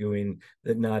by arguing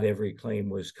that not every claim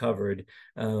was covered.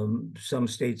 Some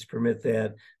states permit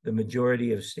that. The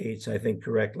majority of states, I think,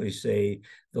 correctly say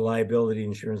the liability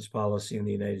insurance policy in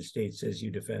the United States says you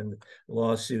defend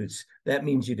lawsuits. That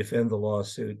means you defend the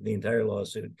lawsuit, the entire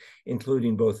lawsuit,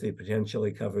 including both the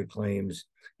potentially covered claims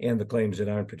and the claims that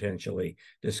aren't potentially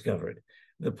discovered.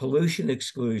 The pollution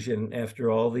exclusion,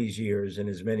 after all these years, and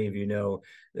as many of you know,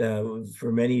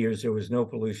 for many years there was no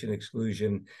pollution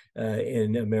exclusion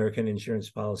in American insurance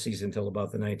policies until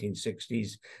about the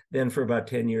 1960s. Then for about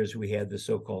 10 years, we had the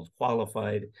so-called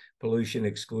qualified pollution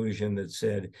exclusion that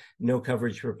said no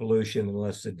coverage for pollution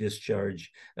unless the discharge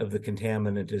of the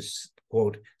contaminant is,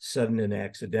 quote, sudden and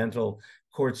accidental.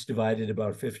 Courts divided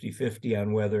about 50-50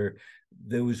 on whether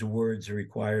those words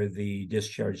require the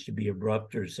discharge to be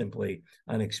abrupt or simply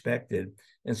unexpected.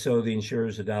 And so the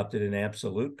insurers adopted an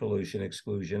absolute pollution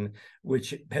exclusion,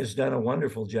 which has done a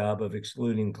wonderful job of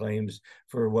excluding claims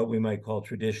for what we might call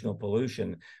traditional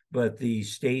pollution. But the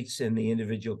states and the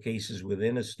individual cases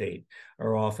within a state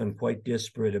are often quite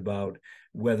disparate about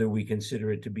whether we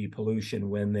consider it to be pollution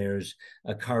when there's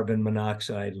a carbon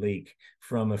monoxide leak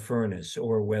from a furnace,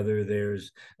 or whether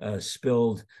there's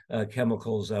spilled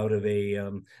chemicals out of a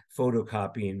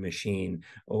photocopying machine,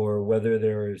 or whether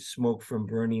there is smoke from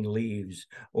burning leaves,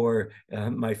 or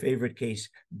my favorite case,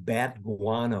 bat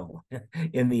guano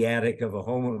in the attic of a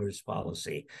homeowner's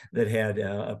policy that had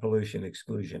a pollution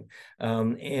exclusion.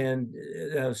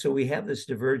 So we have this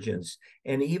divergence.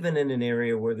 And even in an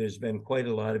area where there's been quite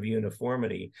a lot of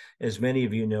uniformity, as many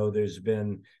of you know, there's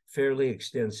been fairly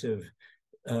extensive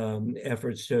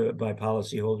efforts by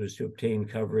policyholders to obtain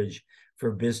coverage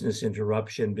for business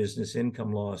interruption, business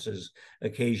income losses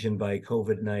occasioned by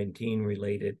COVID-19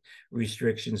 related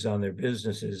restrictions on their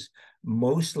businesses.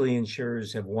 Mostly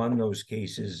insurers have won those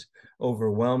cases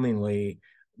overwhelmingly,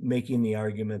 making the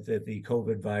argument that the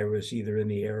COVID virus, either in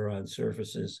the air or on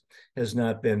surfaces, has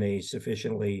not been a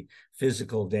sufficiently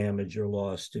physical damage or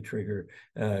loss to trigger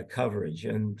coverage.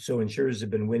 And so insurers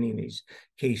have been winning these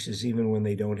cases even when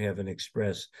they don't have an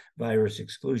express virus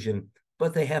exclusion,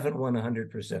 but they haven't won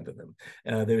 100% of them.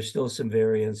 There's still some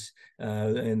variance,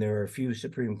 and there are a few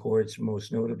Supreme Courts,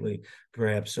 most notably,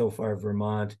 perhaps so far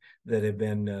Vermont, that have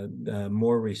been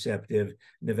more receptive.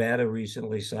 Nevada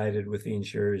recently sided with the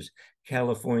insurers.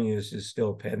 California's is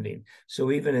still pending.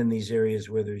 So even in these areas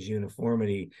where there's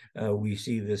uniformity, we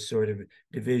see this sort of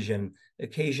division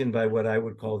occasioned by what I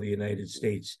would call the United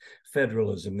States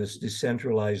federalism, this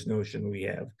decentralized notion we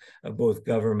have of both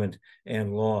government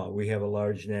and law. We have a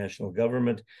large national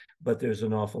government. but there's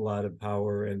an awful lot of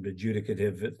power and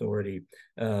adjudicative authority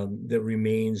that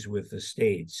remains with the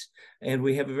states. And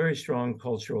we have a very strong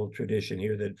cultural tradition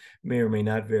here that may or may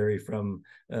not vary from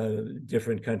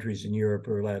different countries in Europe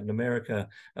or Latin America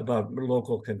about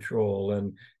local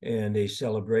control and a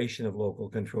celebration of local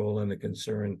control and a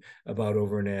concern about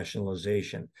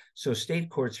overnationalization. So state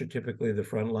courts are typically the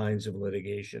front lines of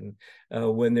litigation.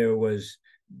 When there was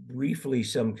briefly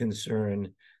some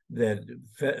concern that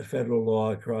federal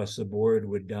law across the board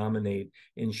would dominate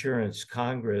insurance,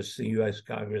 Congress, the U.S.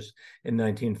 Congress in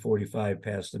 1945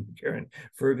 passed the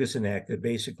McCarran-Ferguson Act that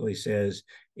basically says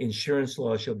insurance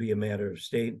law shall be a matter of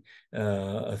state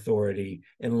authority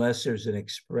unless there's an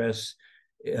express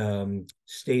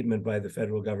statement by the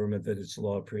federal government that its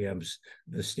law preempts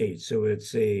the state. So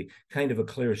it's a kind of a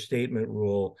clear statement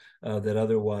rule that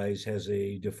otherwise has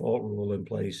a default rule in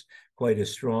place, quite a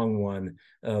strong one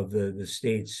of the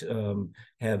states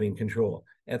having control.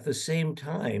 At the same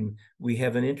time, we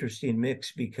have an interesting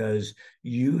mix because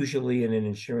usually in an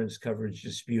insurance coverage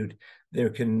dispute, there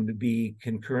can be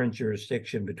concurrent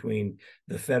jurisdiction between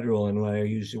the federal, and when I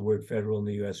use the word federal in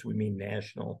the US, we mean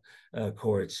national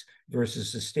courts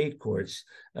versus the state courts.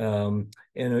 And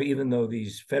even though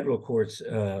these federal courts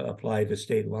apply to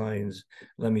state lines,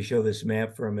 let me show this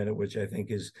map for a minute, which I think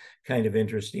is kind of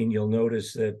interesting. You'll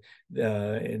notice that,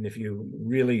 and if you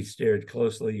really stared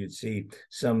closely, you'd see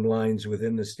some lines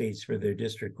within the states for their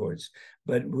district courts.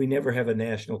 But we never have a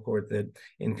national court that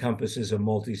encompasses a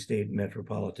multi-state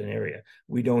metropolitan area.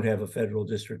 We don't have a federal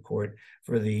district court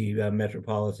for the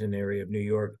metropolitan area of New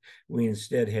York. We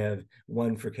instead have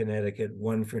one for Connecticut,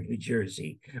 one for New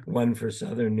Jersey, one for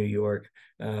Southern New York,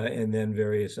 and then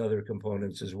various other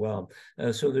components as well.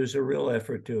 So there's a real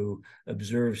effort to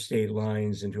observe state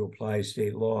lines and to apply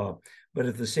state law. But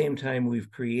at the same time,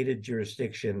 we've created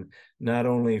jurisdiction not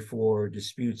only for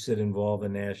disputes that involve a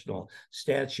national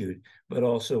statute, but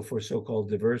also for so-called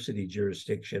diversity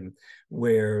jurisdiction,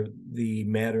 where the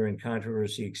matter in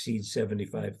controversy exceeds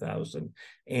 75,000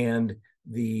 and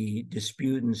the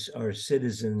disputants are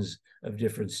citizens of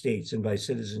different states. And by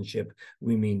citizenship,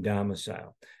 we mean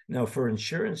domicile. Now, for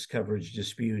insurance coverage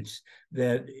disputes,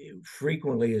 that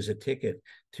frequently is a ticket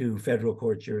to federal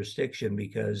court jurisdiction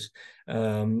because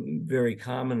very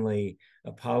commonly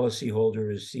a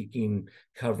policyholder is seeking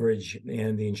coverage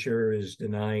and the insurer is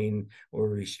denying or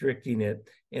restricting it.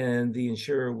 And the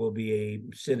insurer will be a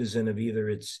citizen of either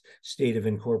its state of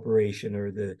incorporation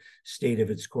or the state of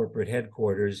its corporate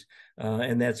headquarters.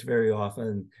 And that's very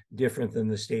often different than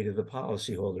the state of the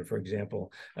policyholder. For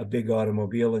example, a big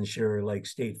automobile insurer like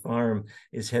State Farm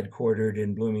is headquartered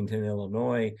in Bloomington,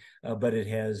 Illinois, but it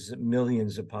has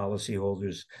millions of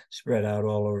policyholders spread out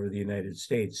all over the United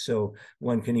States. So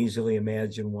one can easily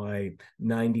imagine why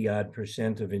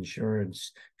 90-odd% of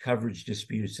insurance coverage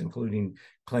disputes, including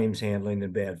claims handling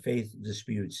and bad faith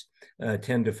disputes,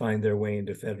 tend to find their way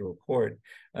into federal court.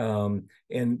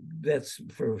 And that's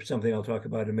for something I'll talk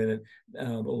about in a minute,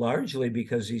 largely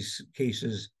because these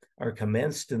cases are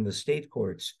commenced in the state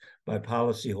courts by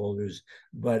policyholders,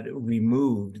 but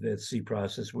removed, that's the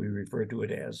process we refer to it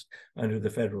as under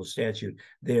the federal statute.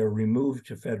 They are removed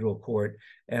to federal court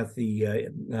at the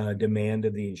demand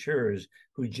of the insurers,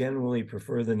 who generally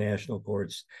prefer the national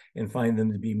courts and find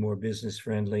them to be more business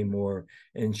friendly, more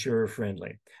insurer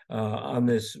friendly. On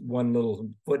this one little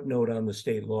footnote on the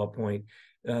state law point,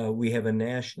 we have a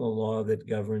national law that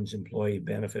governs employee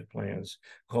benefit plans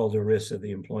called ERISA, the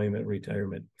Employment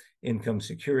Retirement Income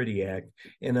Security Act.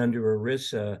 And under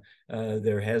ERISA,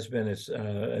 there has been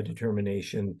a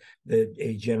determination that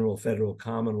a general federal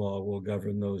common law will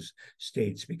govern those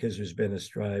states because there's been a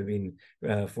striving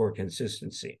for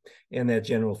consistency. And that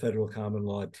general federal common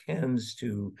law tends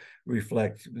to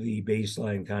reflect the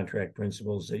baseline contract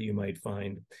principles that you might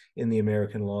find in the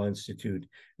American Law Institute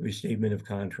Restatement of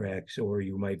Contracts, or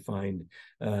you might find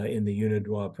in the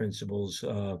UNLV principles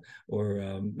or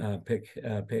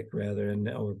PIC rather,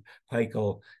 or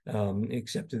PICL,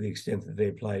 except to the extent that they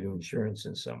apply to insurance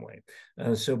in some way.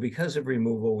 So because of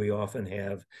removal, we often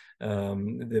have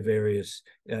the various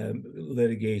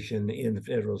litigation in the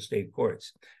federal state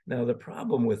courts. Now, the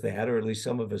problem with that, or at least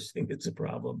some of us think it's a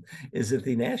problem, is that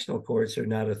the national courts are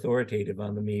not authoritative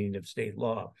on the meaning of state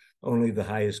law. Only the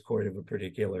highest court of a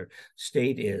particular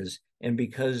state is. And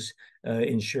because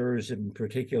insurers in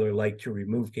particular like to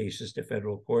remove cases to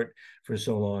federal court for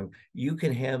so long, you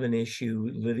can have an issue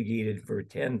litigated for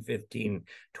 10, 15,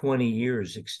 20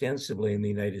 years extensively in the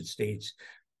United States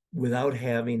without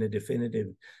having a definitive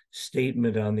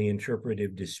statement on the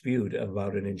interpretive dispute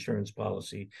about an insurance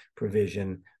policy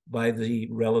provision by the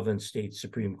relevant state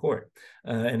Supreme Court.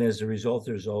 And as a result,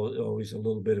 there's always a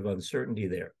little bit of uncertainty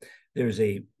there. There's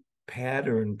a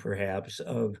pattern, perhaps,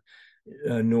 of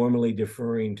normally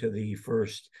deferring to the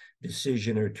first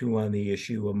decision or two on the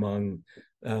issue among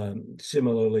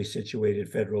similarly situated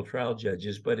federal trial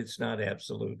judges, but it's not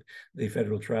absolute. The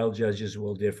federal trial judges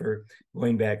will differ.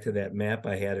 Going back to that map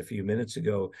I had a few minutes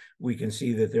ago, we can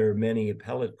see that there are many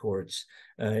appellate courts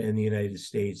in the United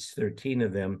States, 13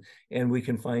 of them, and we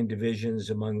can find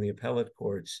divisions among the appellate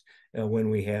courts when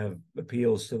we have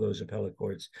appeals to those appellate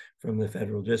courts from the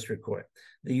federal district court.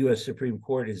 The U.S. Supreme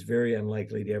Court is very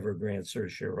unlikely to ever grant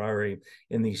certiorari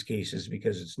in these cases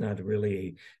because it's not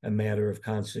really a matter of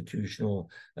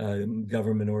constitutional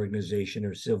government organization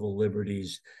or civil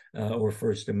liberties or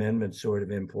First Amendment sort of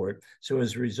import. So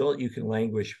as a result, you can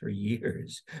languish for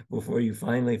years before you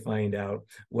finally find out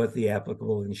what the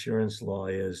applicable insurance law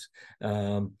is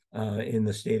in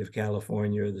the state of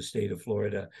California or the state of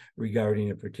Florida regarding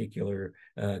a particular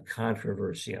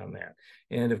controversy on that.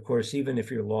 And of course, even if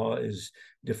your law is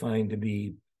defined to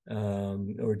be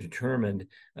or determined,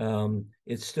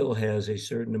 it still has a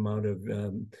certain amount of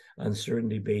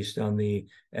uncertainty based on the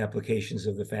applications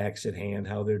of the facts at hand,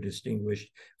 how they're distinguished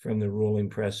from the ruling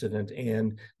precedent,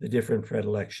 and the different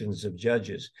predilections of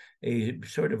judges. A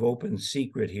sort of open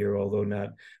secret here, although not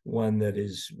one that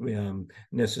is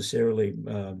necessarily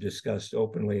discussed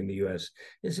openly in the U.S.,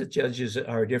 is that judges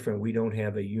are different. We don't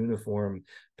have a uniform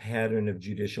pattern of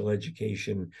judicial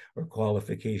education or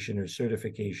qualification or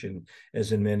certification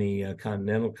as in many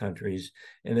continental countries.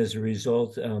 And as a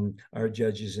result, our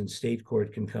judges in state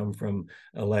court can come from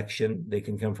election. They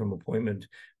can come from appointment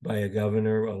by a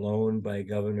governor alone, by a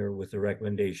governor with the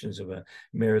recommendations of a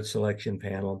merit selection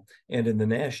panel. And in the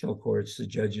national courts, the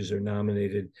judges are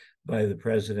nominated by the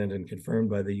president and confirmed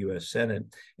by the U.S. Senate.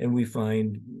 And we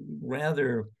find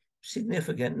rather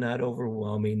significant, not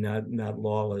overwhelming, not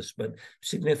lawless, but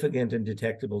significant and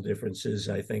detectable differences,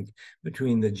 I think,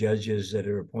 between the judges that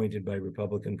are appointed by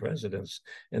Republican presidents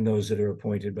and those that are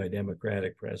appointed by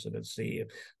Democratic presidents. The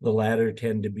latter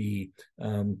tend to be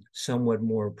somewhat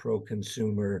more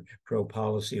pro-consumer,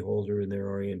 pro-policyholder in their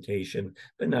orientation,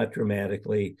 but not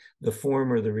dramatically. The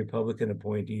former, the Republican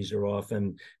appointees, are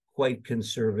often quite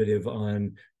conservative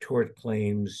on tort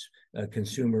claims,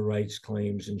 consumer rights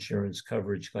claims, insurance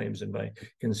coverage claims, and by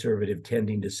conservative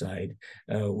tending to side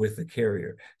with the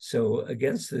carrier. So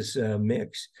against this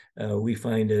mix, we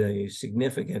find a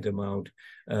significant amount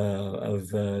of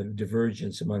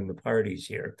divergence among the parties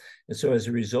here. And so as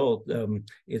a result,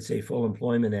 it's a full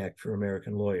employment act for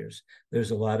American lawyers.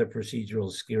 There's a lot of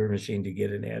procedural skirmishing to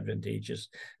get an advantageous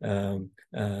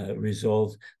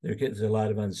result. There's a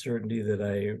lot of uncertainty that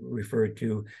I referred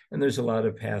to, and there's a lot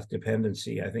of path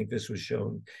dependency. I think this was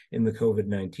shown in the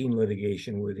COVID-19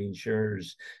 litigation, where the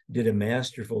insurers did a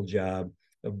masterful job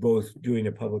of both doing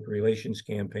a public relations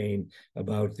campaign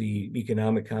about the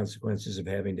economic consequences of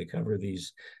having to cover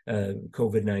these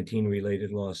COVID-19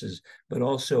 related losses, but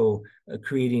also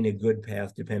creating a good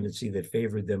path dependency that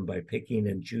favored them by picking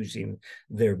and choosing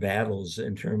their battles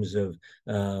in terms of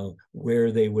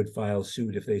where they would file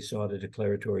suit if they sought a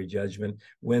declaratory judgment,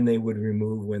 when they would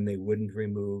remove, when they wouldn't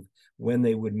remove, when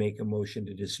they would make a motion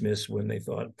to dismiss, when they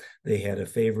thought they had a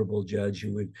favorable judge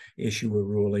who would issue a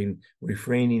ruling,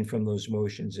 refraining from those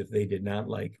motions if they did not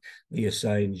like the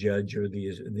assigned judge or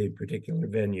the particular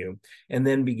venue, and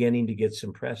then beginning to get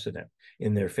some precedent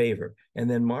in their favor, and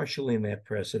then marshaling that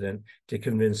precedent to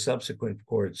convince subsequent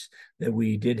courts that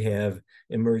we did have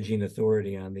emerging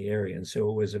authority on the area. And so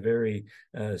it was a very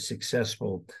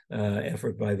successful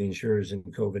effort by the insurers in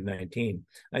COVID-19.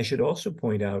 I should also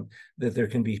point out that there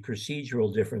can be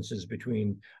procedural differences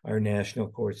between our national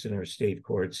courts and our state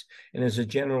courts. And as a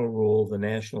general rule, the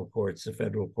national courts, the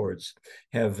federal courts,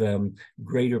 have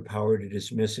greater power to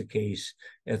dismiss a case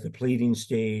at the pleading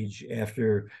stage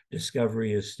after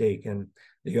discovery is taken.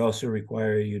 They also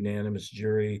require a unanimous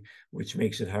jury, which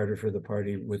makes it harder for the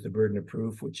party with the burden of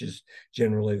proof, which is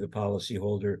generally the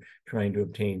policyholder trying to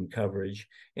obtain coverage.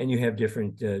 And you have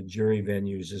different jury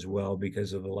venues as well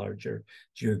because of the larger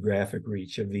geographic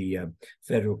reach of the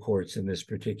federal courts in this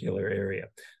particular area.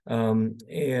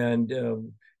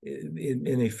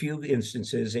 In a few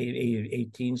instances,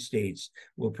 18 states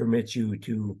will permit you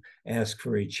to ask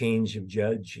for a change of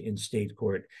judge in state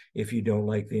court. If you don't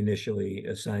like the initially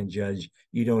assigned judge,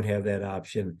 you don't have that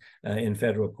option in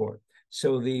federal court.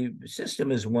 So the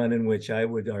system is one in which I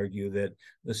would argue that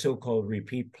the so-called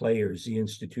repeat players, the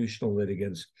institutional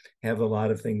litigants, have a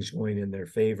lot of things going in their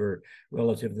favor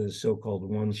relative to the so-called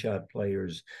one-shot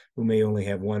players who may only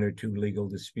have one or two legal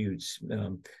disputes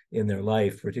in their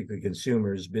life, particularly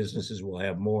consumers. Businesses will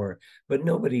have more, but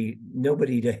nobody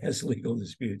has legal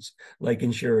disputes like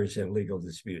insurers have legal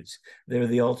disputes. They're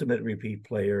the ultimate repeat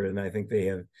player, and I think they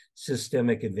have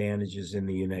systemic advantages in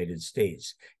the United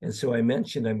States. And so I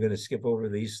mentioned, I'm going to skip over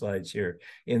these slides here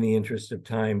in the interest of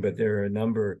time, but there are a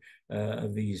number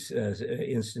of these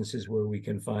instances where we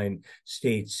can find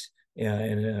states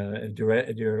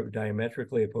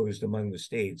diametrically opposed among the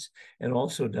states, and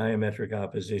also diametric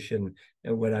opposition,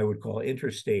 what I would call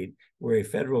interstate, where a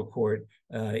federal court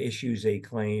issues a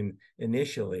claim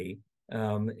initially,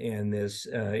 in this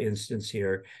instance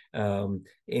here,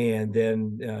 and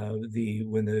then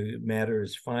when the matter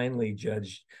is finally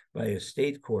judged by a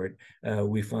state court,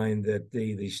 we find that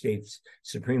the state's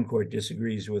Supreme Court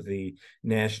disagrees with the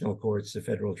national courts, the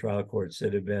federal trial courts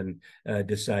that have been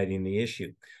deciding the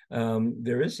issue.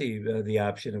 There is the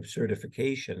option of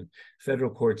certification.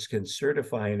 Federal courts can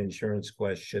certify an insurance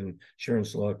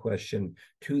law question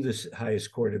to the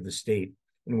highest court of the state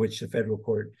in which the federal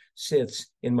court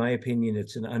sits. In my opinion,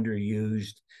 it's an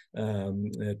underused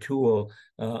tool,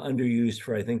 underused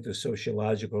for, I think, the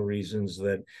sociological reasons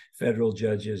that federal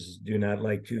judges do not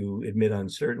like to admit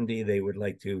uncertainty. They would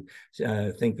like to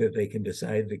think that they can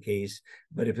decide the case.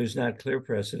 But if there's not clear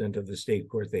precedent of the state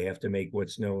court, they have to make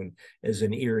what's known as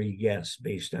an eerie guess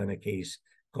based on a case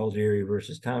called Erie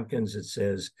versus Tompkins. It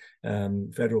says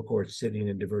federal courts sitting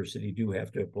in diversity do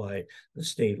have to apply the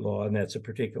state law, and that's a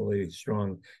particularly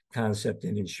strong concept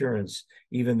in insurance,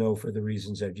 even though for the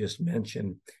reasons I've just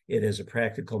mentioned, it as a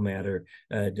practical matter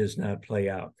does not play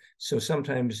out. So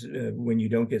sometimes when you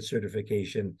don't get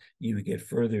certification, you get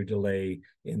further delay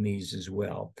in these as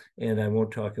well. And I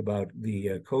won't talk about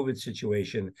the COVID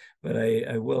situation, but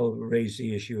I will raise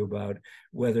the issue about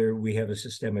whether we have a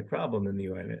systemic problem in the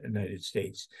United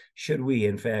States. Should we,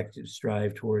 in fact,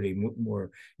 strive toward a more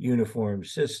uniform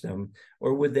system,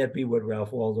 or would that be what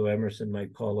Ralph Waldo Emerson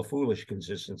might call a foolish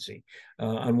consistency?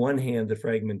 On one hand, the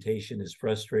fragmentation is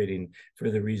frustrating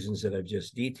for the reasons that I've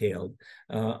just detailed.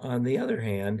 On the other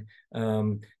hand,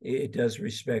 it does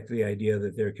respect the idea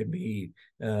that there could be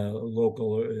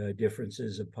local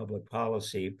differences of public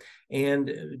policy,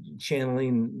 and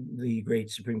channeling the great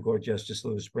Supreme Court Justice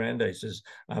Louis Brandeis's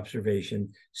observation,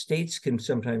 states can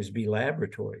sometimes be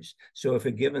laboratories. So if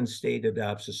a given state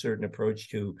adopts a certain approach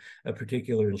to a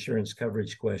particular insurance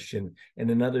coverage question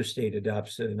and another state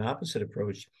adopts an opposite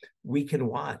approach, we can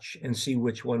watch and see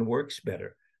which one works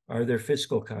better. Are there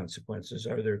fiscal consequences?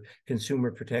 Are there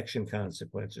consumer protection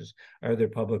consequences? Are there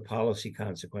public policy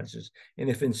consequences? And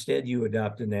if instead you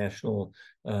adopt a national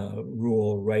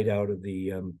rule right out of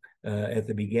the at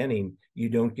the beginning, you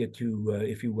don't get to,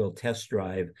 if you will, test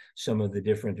drive some of the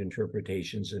different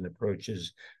interpretations and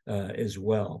approaches as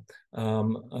well.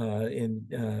 In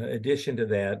addition to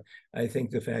that, I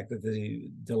think the fact that the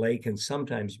delay can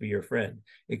sometimes be your friend.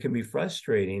 It can be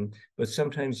frustrating, but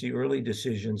sometimes the early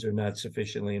decisions are not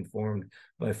sufficiently informed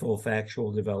by full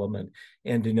factual development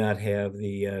and do not have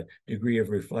the degree of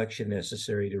reflection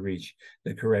necessary to reach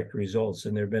the correct results.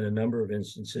 And there have been a number of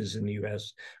instances in the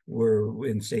US where,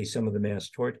 in, say, some of the mass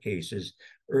tort cases,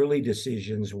 early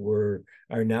decisions are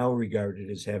now regarded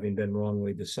as having been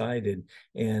wrongly decided,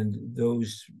 and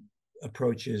those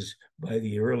approaches by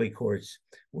the early courts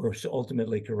were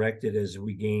ultimately corrected as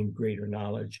we gained greater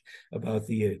knowledge about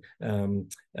the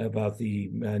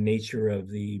nature of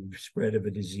the spread of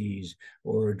a disease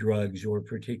or drugs or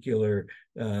particular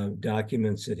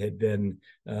documents that had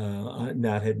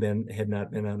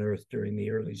not been unearthed during the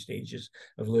early stages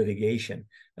of litigation.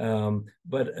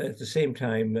 But at the same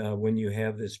time, when you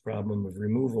have this problem of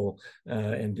removal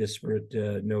and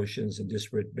disparate notions and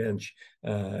disparate bench,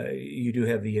 you do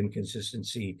have the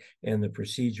inconsistency and the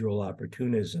procedural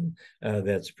opportunism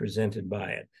that's presented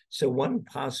by it. So one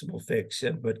possible fix,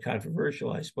 but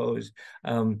controversial, I suppose,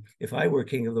 if I were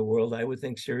king of the world, I would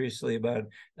think seriously about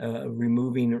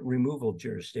removal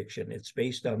jurisdiction. It's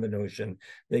based on the notion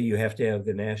that you have to have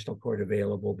the national court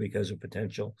available because of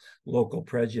potential local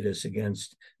prejudice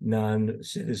against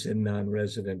non-citizen,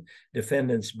 non-resident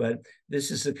defendants. But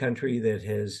this is a country that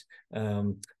has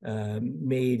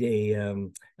made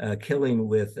a killing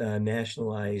with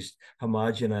nationalized,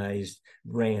 homogenized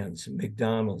brands,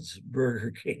 McDonald's,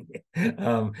 Burger King,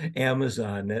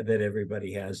 Amazon, that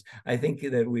everybody has. I think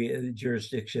that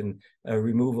jurisdiction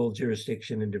removal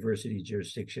jurisdiction and diversity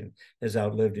jurisdiction has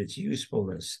outlived its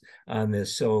usefulness on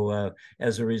this. So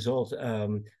as a result,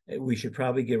 we should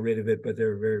probably get rid of it, but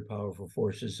there are very powerful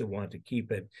forces that want to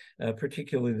keep it,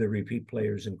 particularly the repeat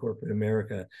players in corporate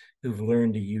America who've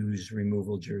learned to use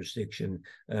removal jurisdiction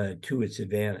to its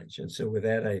advantage. And so with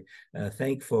that, I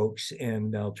thank folks,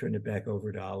 and I'll turn it back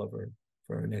over to Oliver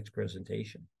for our next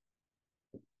presentation.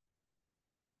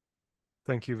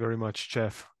 Thank you very much,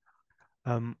 Jeff.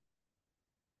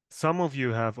 Some of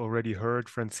you have already heard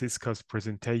Franziska's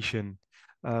presentation.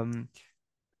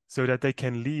 So that they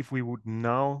can leave, we would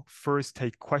now first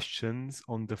take questions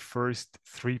on the first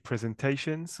three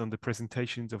presentations, on the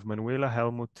presentations of Manuela,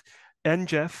 Helmut, and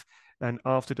Jeff. And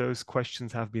after those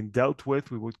questions have been dealt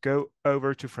with, we would go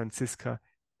over to Franziska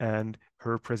and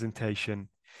her presentation.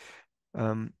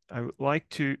 I would like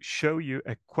to show you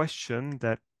a question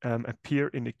that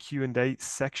appeared in the Q&A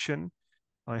section.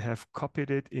 I have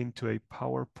copied it into a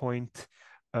PowerPoint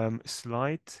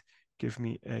slide. Give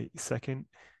me a second.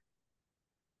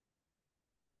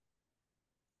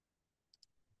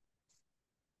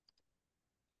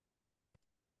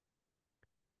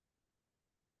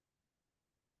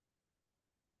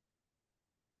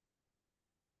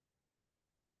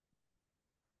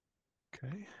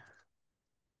 Okay.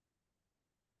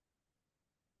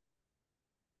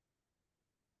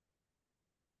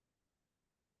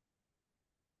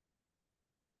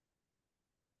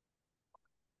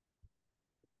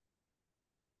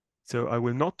 So I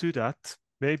will not do that.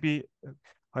 Maybe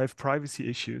I have privacy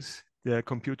issues. The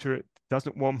computer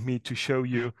doesn't want me to show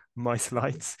you my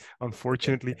slides,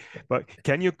 unfortunately. But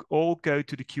can you all go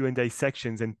to the Q&A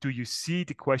sections, and do you see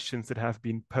the questions that have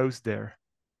been posed there?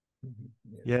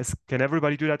 Yes. Can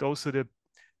everybody do that? Also the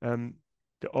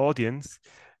audience.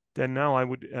 Then now I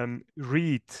would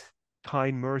read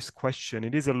Tyne Mur's question.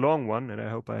 It is a long one, and I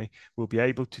hope I will be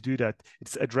able to do that.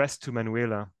 It's addressed to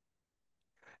Manuela.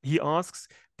 He asks,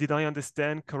 did I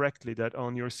understand correctly that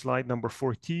on your slide number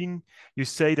 14, you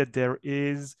say that there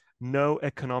is no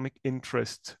economic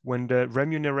interest when the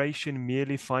remuneration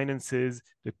merely finances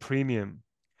the premium?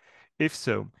 If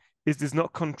so, is this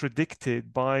not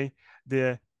contradicted by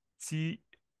the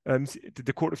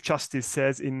Court of Justice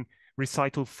says in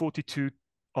recital 42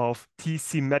 of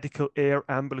TC Medical Air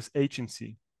Ambulance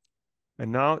Agency?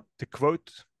 And now the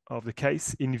quote of the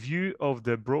case: in view of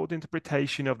the broad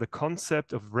interpretation of the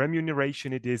concept of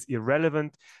remuneration, it is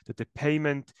irrelevant that the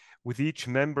payment with each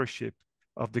membership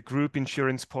of the group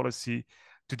insurance policy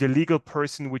to the legal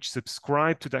person which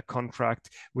subscribed to that contract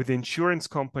with the insurance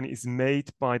company is made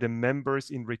by the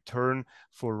members in return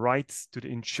for rights to the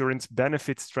insurance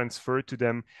benefits transferred to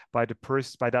them by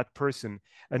that person,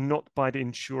 and not by the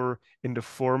insurer in the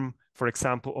form, for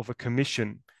example, of a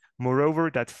commission. Moreover,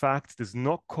 that fact does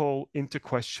not call into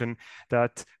question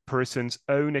that person's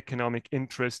own economic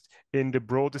interest in the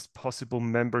broadest possible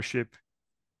membership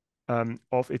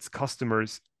of its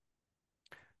customers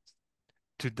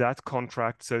to that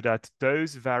contract, so that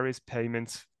those various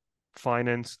payments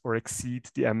finance or exceed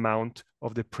the amount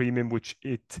of the premium which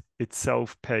it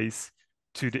itself pays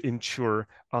to the insurer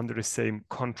under the same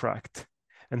contract.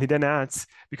 And he then adds,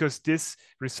 because this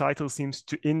recital seems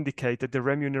to indicate that the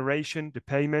remuneration, the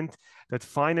payment that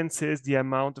finances the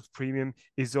amount of premium,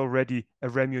 is already a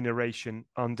remuneration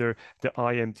under the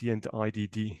IMD and the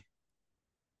IDD.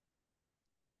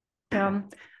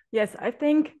 Yes, I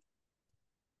think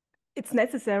it's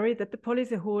necessary that the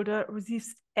policyholder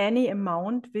receives any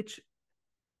amount which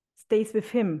stays with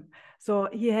him. So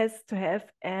he has to have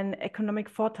an economic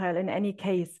fortile in any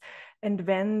case. And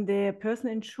when the person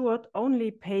insured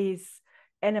only pays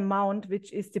an amount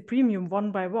which is the premium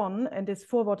one by one and is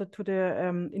forwarded to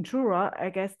the insurer,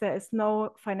 I guess there is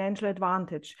no financial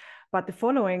advantage. But the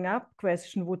following up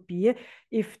question would be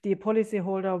if the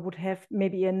policyholder would have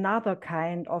maybe another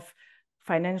kind of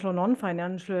financial,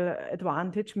 non-financial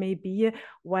advantage, maybe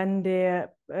when the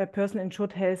person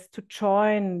insured has to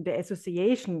join the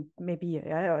association, maybe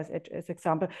as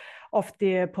example of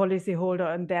the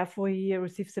policyholder, and therefore he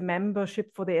receives a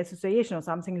membership for the association or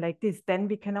something like this, then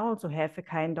we can also have a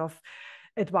kind of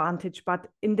advantage. But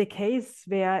in the case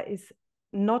where is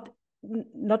not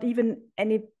even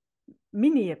any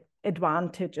mini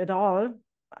advantage at all,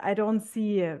 I don't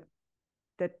see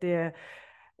that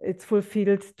it's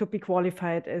fulfilled to be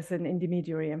qualified as an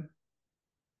intermediary.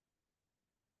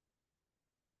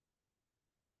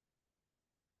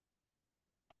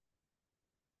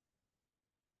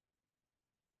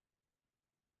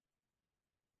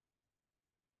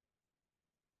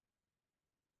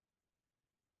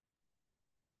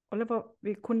 Oliver,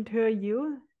 we couldn't hear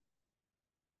you.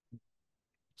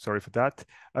 Sorry for that.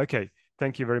 Okay,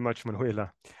 thank you very much,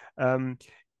 Manuela.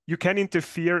 You can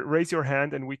interfere, raise your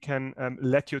hand, and we can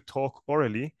let you talk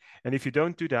orally. And if you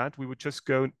don't do that, we would just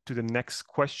go to the next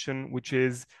question, which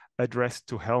is addressed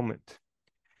to Helmut.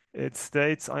 It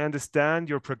states, I understand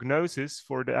your prognosis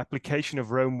for the application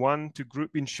of Rome 1 to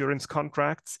group insurance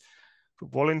contracts for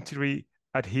voluntary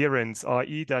adherence,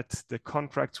 i.e. that the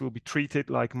contracts will be treated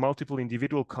like multiple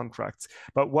individual contracts.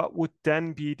 But what would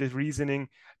then be the reasoning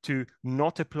to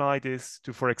not apply this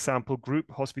to, for example,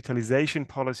 group hospitalization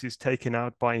policies taken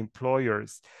out by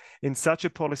employers? In such a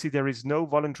policy, there is no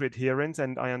voluntary adherence,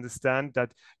 and I understand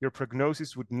that your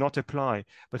prognosis would not apply.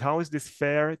 But how is this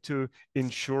fair to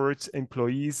insured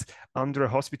employees under a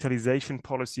hospitalization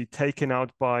policy taken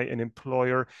out by an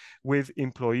employer with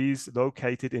employees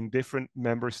located in different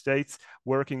member states,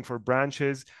 working for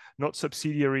branches, not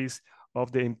subsidiaries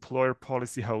of the employer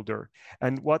policyholder?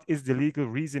 And what is the legal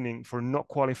reasoning for not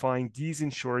qualifying these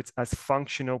insureds as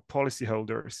functional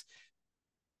policyholders?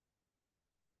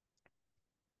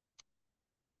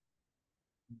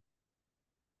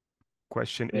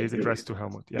 Question is addressed to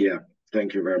Helmut. Yeah,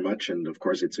 thank you very much. And of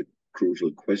course, it's a crucial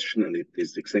question, and it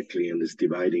is exactly in this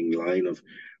dividing line of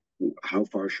how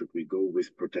far should we go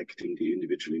with protecting the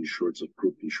individual insureds of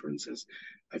group insurances.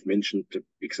 I've mentioned the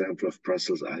example of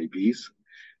Brussels IBs.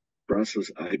 Brussels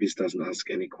IBs doesn't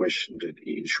ask any question. That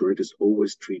the insured is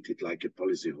always treated like a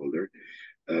policyholder.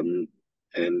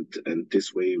 And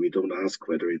this way we don't ask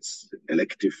whether it's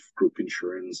elective group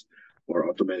insurance or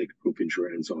automatic group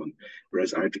insurance on,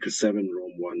 whereas Article 7,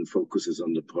 Rome 1 focuses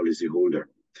on the policyholder.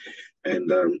 And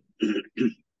the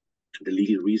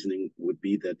legal reasoning would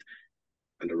be that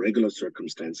under regular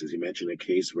circumstances, imagine a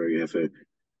case where you have a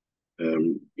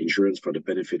insurance for the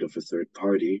benefit of a third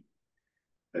party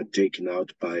taken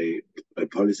out by a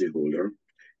policyholder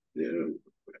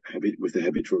with a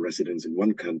habitual residence in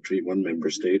one country, one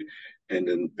member state, and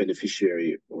a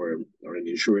beneficiary or an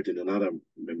insured in another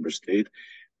member state.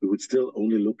 We would still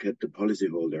only look at the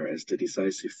policyholder as the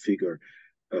decisive figure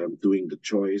doing the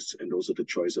choice, and also the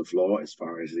choice of law as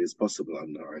far as it is possible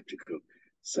under Article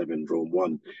 7, Rome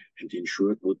 1. And the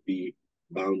insured would be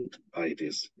bound by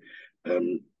this.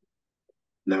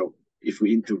 Now, if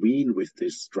we intervene with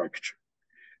this structure,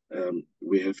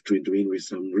 we have to intervene with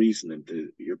some reason. And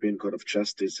the European Court of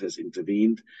Justice has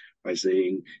intervened by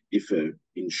saying if an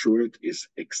insured is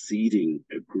exceeding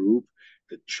a group,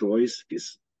 the choice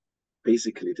is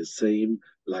basically the same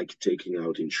like taking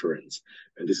out insurance.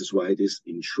 And this is why this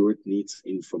insured needs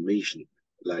information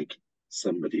like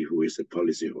somebody who is a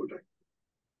policyholder.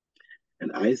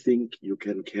 And I think you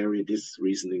can carry this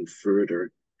reasoning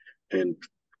further and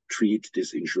treat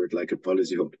this insured like a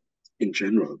policyholder in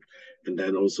general, and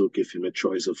then also give him a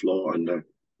choice of law under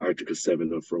Article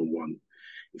 7 of Rome 1.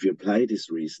 If you apply this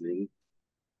reasoning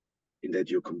in that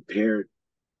you compare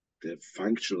the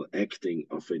functional acting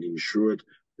of an insured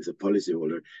with a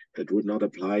policyholder, that would not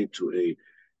apply to a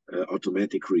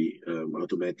automatic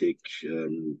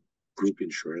group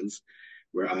insurance,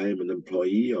 where I am an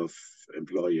employee of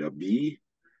employer B,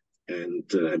 and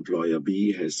employer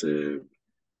B has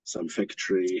some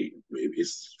factory,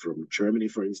 is from Germany,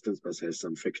 for instance, but has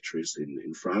some factories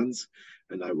in France,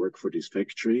 and I work for this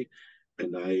factory,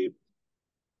 and I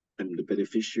am the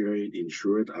beneficiary,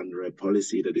 insured under a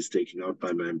policy that is taken out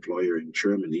by my employer in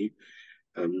Germany.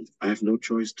 I have no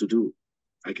choice to do.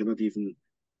 I cannot even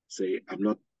say I'm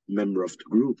not a member of the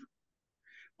group.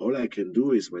 All I can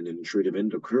do is when an insured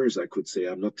event occurs, I could say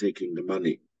I'm not taking the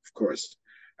money. Of course,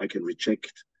 I can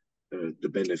reject the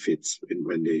benefits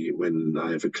when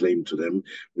I have a claim to them,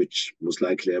 which most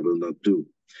likely I will not do.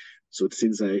 So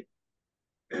since I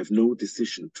have no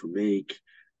decision to make,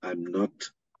 I'm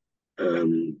not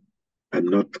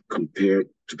compared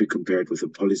to be compared with a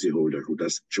policyholder who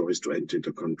does choice to enter into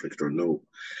a contract or no,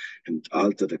 and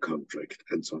alter the contract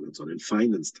and so on and so on, and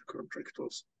finance the contract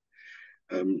also.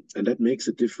 And that makes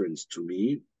a difference to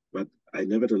me, but I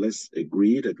nevertheless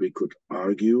agree that we could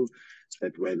argue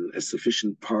that when a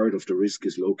sufficient part of the risk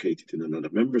is located in another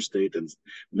member state and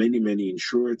many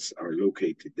insureds are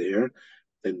located there,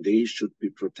 then they should be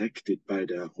protected by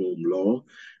their home law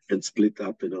and split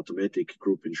up an automatic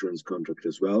group insurance contract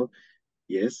as well.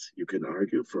 Yes, you can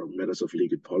argue from matters of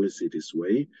legal policy this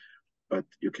way, but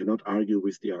you cannot argue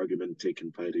with the argument taken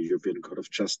by the European Court of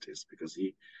Justice, because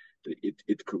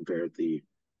it compared the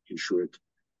insured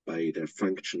by their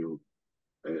functional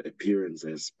appearance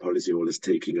as policyholders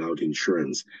taking out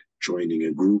insurance. Joining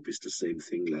a group is the same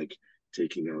thing like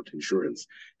taking out insurance.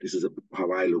 This is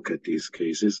how I look at these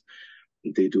cases.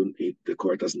 The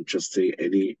court doesn't just say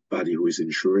anybody who is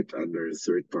insured under a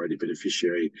third-party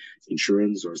beneficiary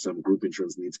insurance or some group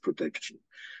insurance needs protection.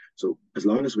 So as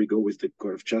long as we go with the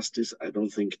Court of Justice, I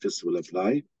don't think this will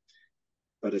apply.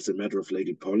 But as a matter of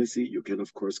legal policy, you can,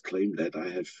 of course, claim that I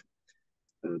have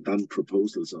done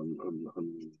proposals on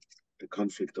the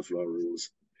conflict of law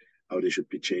rules, how they should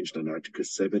be changed on Article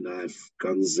 7. I've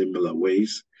gone similar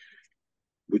ways,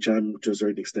 which I'm to a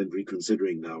certain extent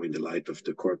reconsidering now in the light of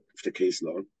the case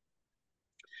law.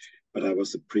 But I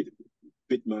was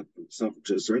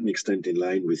to a certain extent in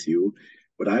line with you.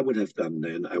 What I would have done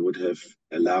then, I would have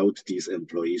allowed these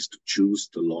employees to choose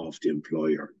the law of the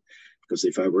employer. Because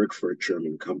if I work for a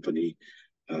German company,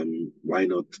 why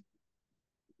not?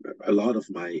 A lot of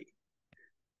my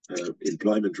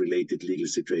employment-related legal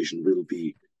situation will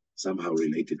be somehow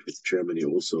related with Germany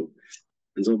also.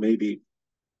 And so maybe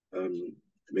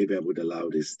I would allow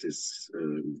this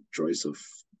choice of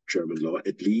German law,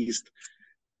 at least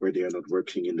where they are not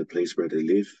working in the place where they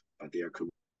live, but they are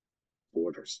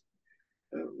borders.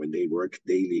 When they work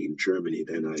daily in Germany,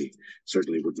 then I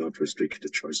certainly would not restrict the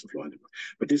choice of law anymore.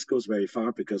 But this goes very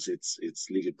far because it's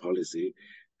legal policy.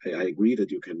 I agree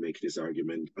that you can make this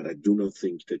argument, but I do not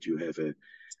think that you have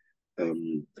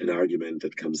an argument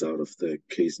that comes out of the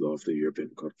case law of the European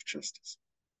Court of Justice.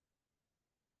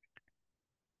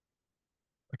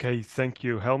 Okay, thank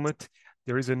you, Helmut.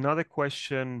 There is another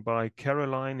question by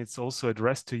Caroline. It's also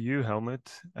addressed to you,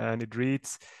 Helmut, and it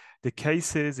reads, the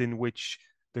cases in which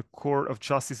the Court of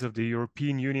Justice of the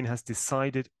European Union has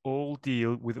decided all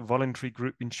deal with voluntary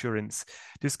group insurance.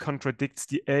 This contradicts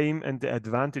the aim and the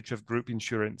advantage of group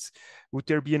insurance. Would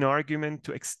there be an argument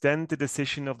to extend the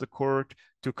decision of the court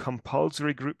to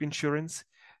compulsory group insurance?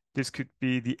 This could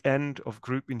be the end of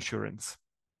group insurance.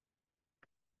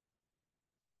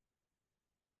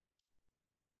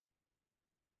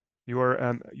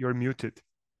 You're muted.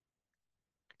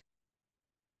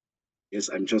 Yes,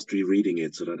 I'm just rereading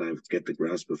it so that I get the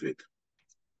grasp of it.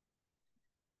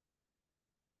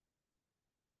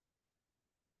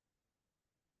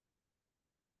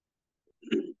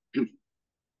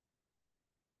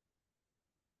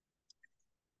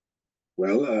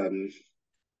 Well,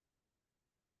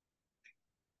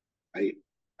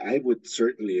 I would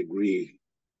certainly agree.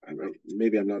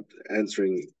 Maybe I'm not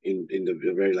answering in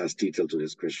the very last detail to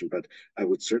this question, but I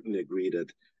would certainly agree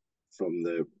that from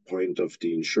the point of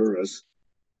the insurers,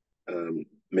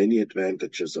 many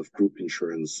advantages of group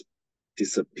insurance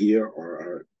disappear or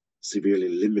are severely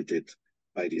limited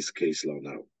by this case law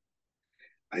now.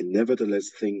 I nevertheless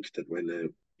think that when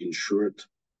an insured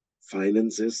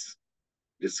finances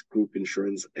this group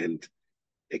insurance and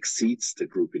exceeds the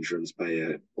group insurance by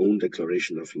a own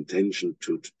declaration of intention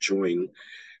to join,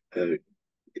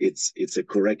 it's a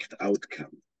correct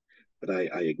outcome. But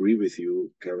I agree with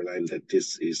you, Caroline, that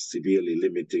this is severely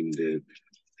limiting the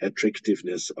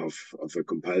attractiveness of a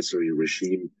compulsory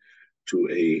regime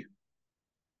to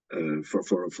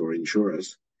for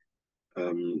insurers,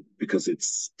 because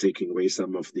it's taking away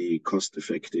some of the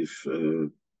cost-effective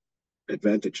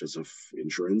advantages of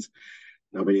insurance.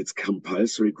 Now, when it's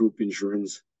compulsory group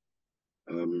insurance,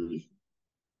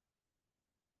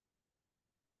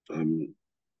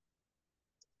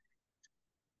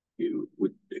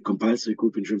 compulsory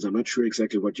group insurance, I'm not sure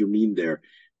exactly what you mean there.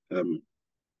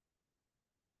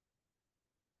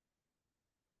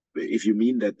 If you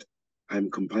mean that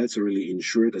I'm compulsorily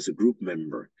insured as a group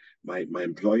member, my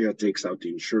employer takes out the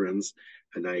insurance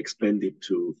and I expend it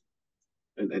to,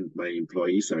 and my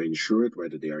employees are insured,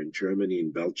 whether they are in Germany,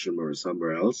 in Belgium, or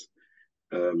somewhere else,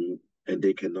 and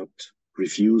they cannot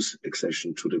refuse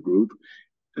accession to the group.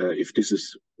 If this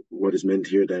is what is meant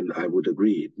here, then I would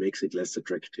agree. It makes it less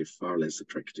attractive, far less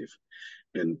attractive.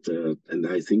 And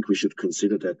I think we should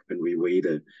consider that when we weigh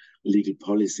the legal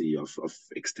policy of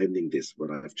extending this, what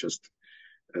I've just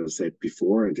said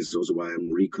before. And this is also why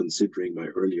I'm reconsidering my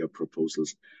earlier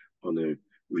proposals on a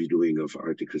redoing of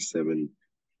Article 7,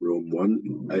 Rome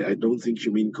 1. I don't think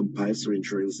you mean compulsory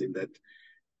insurance in that,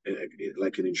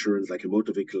 like an insurance, like a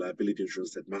motor vehicle liability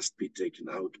insurance that must be taken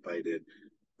out by the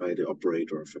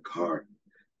operator of a car.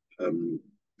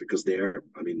 Because there,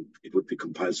 I mean, it would be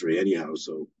compulsory anyhow,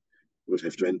 so would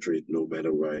have to enter it no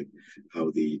matter how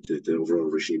the overall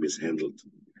regime is handled.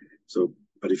 So,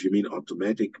 but if you mean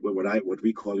automatic, well, what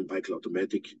we call in Michael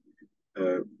automatic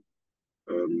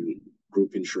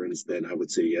group insurance, then I would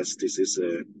say yes, this is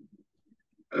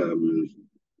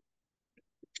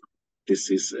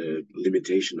a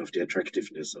limitation of the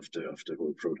attractiveness of the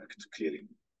whole product, clearly.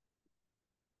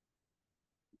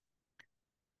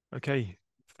 Okay,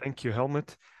 thank you,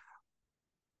 Helmut.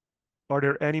 Are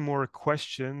there any more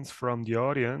questions from the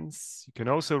audience? You can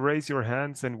also raise your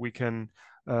hands and we can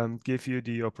give you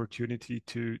the opportunity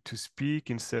to speak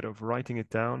instead of writing it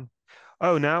down.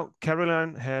 Oh, now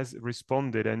Caroline has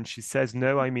responded and she says,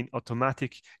 no, I mean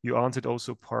automatic. You answered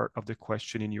also part of the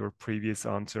question in your previous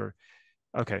answer.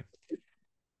 Okay,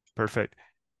 perfect.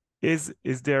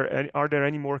 Are there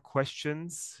any more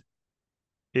questions?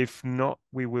 If not,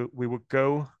 we will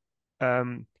go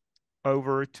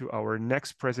over to our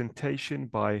next presentation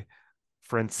by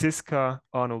FRANZISKA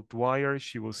ARNOLD-DWYER.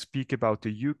 She will speak about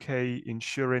the UK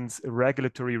insurance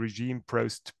regulatory regime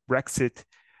post-Brexit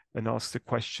and ask the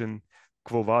question,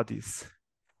 Quo vadis?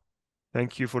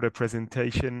 Thank you for the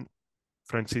presentation,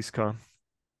 FRANZISKA.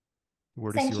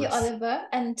 Thank you, Oliver,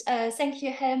 and thank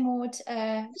you, Helmut,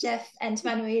 Jeff, and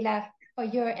Manuela for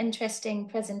your interesting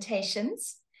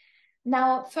presentations.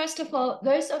 Now, first of all,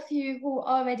 those of you who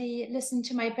already listened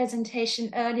to my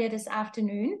presentation earlier this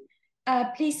afternoon,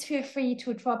 please feel free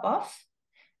to drop off.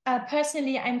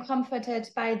 Personally, I'm comforted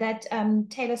by that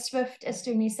Taylor Swift is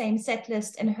doing the same set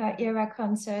list in her era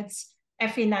concerts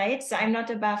every night, so I'm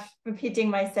not above repeating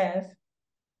myself.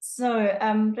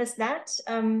 So with that,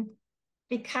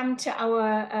 we come to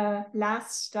our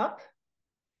last stop,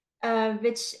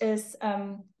 which is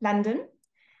London.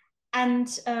 And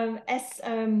as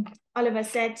Oliver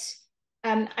said,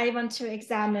 I want to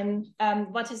examine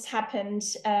what has happened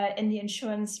in the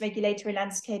insurance regulatory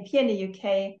landscape here in the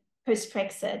UK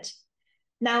post-Brexit.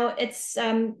 Now, it's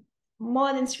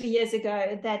more than 3 years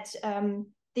ago that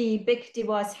the big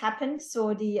divorce happened,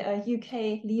 so the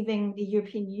UK leaving the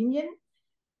European Union.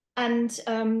 And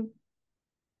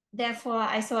therefore,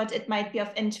 I thought it might be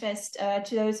of interest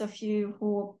to those of you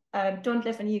who don't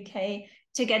live in the UK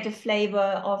to get a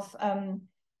flavor of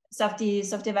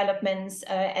these developments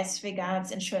as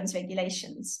regards insurance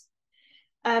regulations.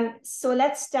 So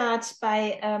let's start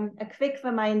by a quick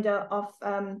reminder of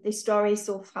the story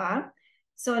so far.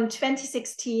 So in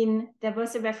 2016, there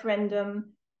was a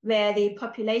referendum where the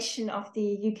population of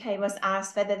the UK was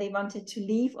asked whether they wanted to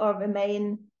leave or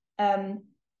remain in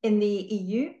the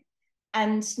EU.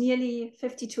 And nearly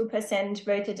 52%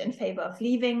 voted in favor of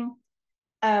leaving.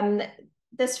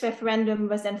 This referendum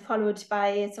was then followed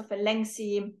by sort of a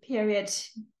lengthy period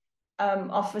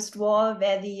of withdrawal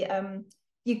where the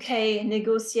UK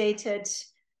negotiated,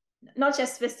 not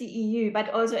just with the EU, but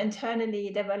also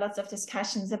internally. There were lots of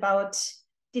discussions about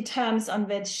the terms on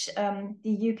which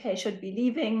the UK should be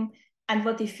leaving and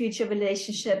what the future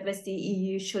relationship with the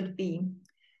EU should be.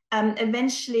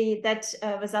 Eventually, that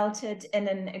resulted in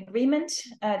an agreement.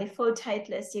 The full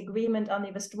title is the Agreement on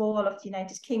the Withdrawal of the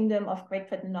United Kingdom of Great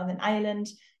Britain and Northern Ireland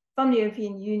from the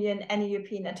European Union and the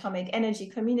European Atomic Energy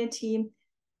Community.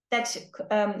 That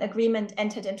agreement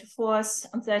entered into force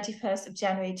on 31st of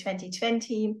January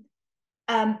 2020.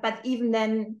 But even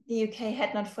then, the UK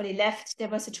had not fully left. There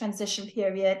was a transition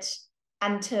period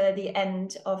until the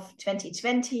end of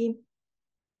 2020.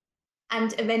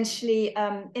 And eventually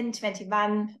in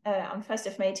 21, on 1st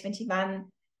of May 21,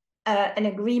 an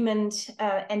agreement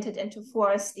entered into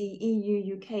force, the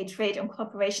EU-UK Trade and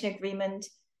Cooperation Agreement,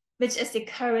 which is the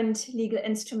current legal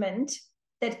instrument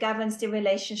that governs the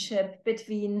relationship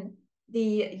between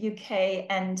the UK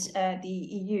and the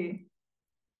EU.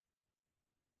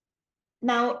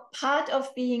 Now, part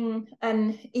of being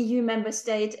an EU member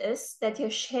state is that you're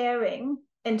sharing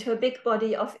into a big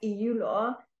body of EU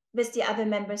law with the other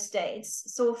member states.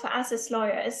 So for us as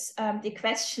lawyers, the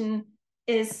question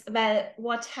is, well,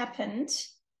 what happened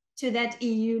to that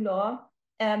EU law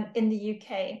in the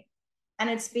UK? And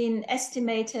it's been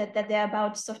estimated that there are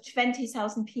about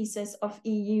 20,000 pieces of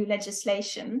EU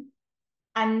legislation.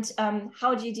 And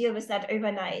how do you deal with that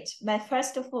overnight? Well,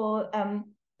 first of all,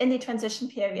 in the transition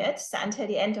period, so until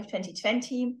the end of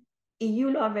 2020, EU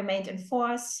law remained in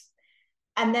force.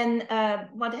 And then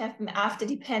what happened after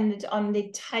depended on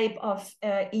the type of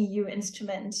EU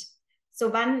instrument. So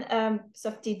one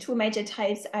of the two major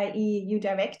types are EU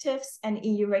directives and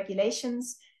EU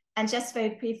regulations. And just very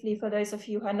briefly, for those of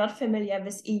you who are not familiar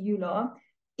with EU law,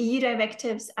 EU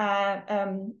directives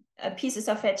are pieces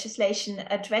of legislation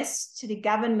addressed to the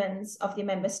governments of the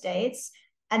member states,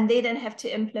 and they then have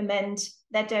to implement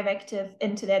that directive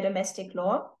into their domestic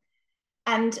law.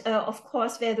 And of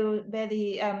course, where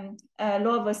the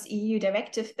law was EU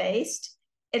directive based,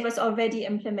 it was already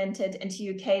implemented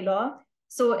into UK law.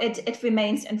 So it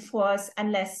remains in force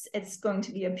unless it's going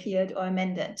to be appealed or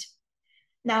amended.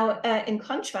 Now, in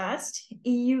contrast,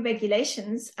 EU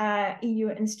regulations are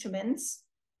EU instruments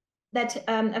that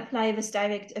apply with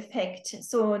direct effect.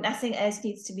 So nothing else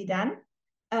needs to be done.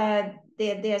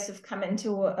 They have come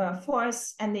into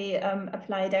force and they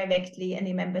apply directly in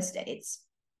the member states.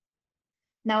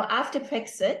 Now, after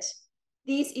Brexit,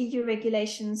 these EU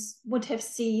regulations would have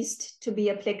ceased to be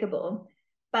applicable.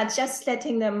 but just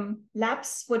letting them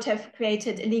lapse would have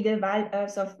created a legal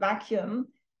vacuum.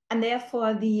 And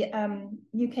therefore, the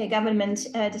UK government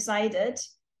decided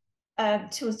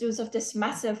to do sort of this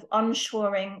massive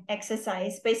onshoring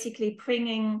exercise, basically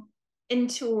bringing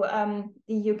into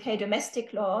the UK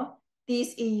domestic law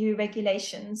these EU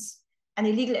regulations. And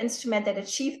the legal instrument that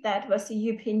achieved that was the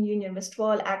European Union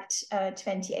Withdrawal Act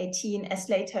 2018, as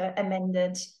later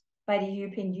amended by the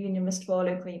European Union Withdrawal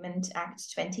Agreement Act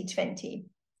 2020.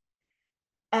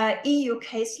 EU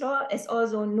case law is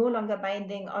also no longer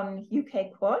binding on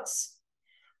UK courts.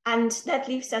 And that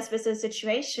leaves us with a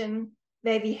situation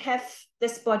where we have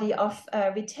this body of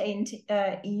retained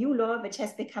EU law, which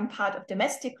has become part of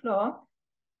domestic law,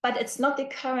 but it's not the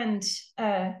current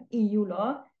EU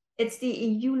law. It's the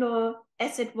EU law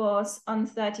as it was on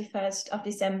 31st of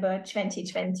December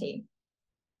 2020.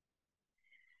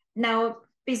 Now,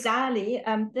 bizarrely,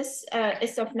 this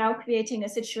is of now creating a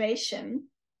situation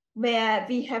where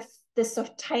we have this sort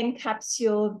of time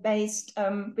capsule-based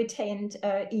retained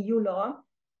EU law.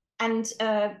 And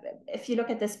if you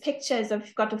look at this picture, so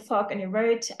we've got a fork in the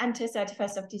road. Until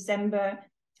 31st of December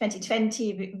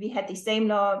 2020, we had the same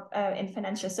law in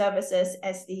financial services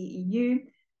as the EU.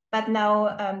 But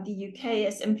now the UK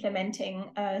is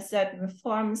implementing certain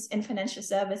reforms in financial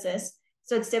services.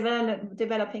 So it's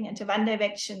developing into one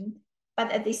direction.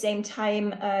 But at the same time,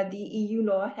 the EU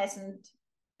law hasn't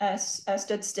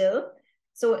stood still.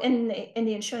 So in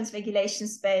the insurance regulation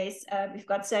space, we've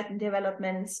got certain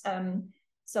developments,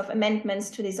 sort of amendments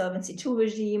to the Solvency II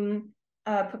regime,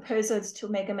 proposals to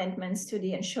make amendments to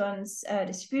the Insurance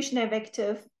Distribution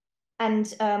Directive. And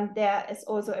there is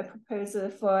also a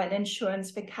proposal for an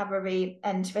Insurance Recovery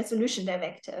and Resolution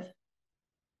Directive.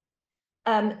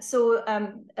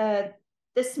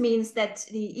 This means that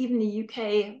even the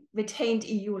UK retained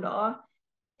EU law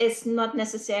is not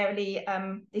necessarily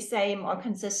the same or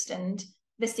consistent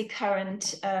with the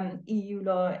current EU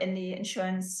law in the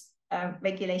insurance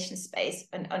regulation space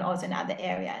and also in other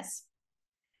areas.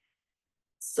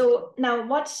 So now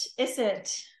what is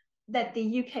it that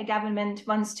the UK government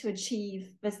wants to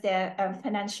achieve with their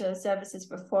financial services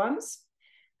reforms?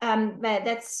 Well,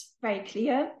 that's very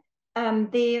clear.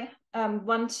 They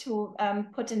want to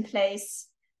put in place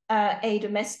a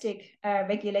domestic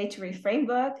regulatory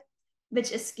framework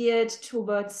which is geared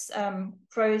towards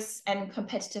growth and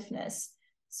competitiveness.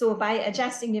 So by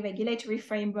adjusting the regulatory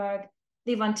framework,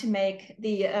 they want to make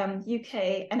the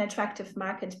UK an attractive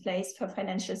marketplace for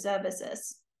financial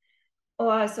services.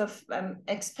 Or sort of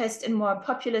expressed in more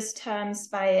populist terms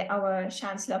by our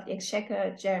Chancellor of the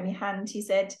Exchequer, Jeremy Hunt, he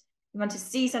said, we want to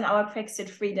seize on our Brexit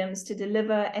freedoms to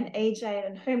deliver an agile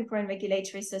and homegrown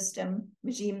regulatory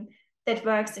regime that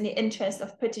works in the interest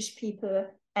of British people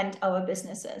and our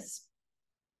businesses.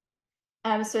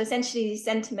 So essentially the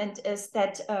sentiment is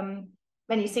that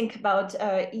when you think about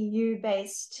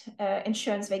EU-based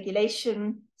insurance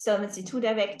regulation, Solvency II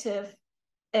directive,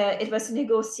 it was a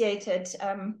negotiated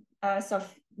sort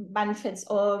of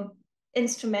one-fits-all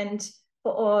instrument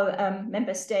for all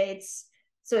member states.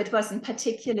 So it wasn't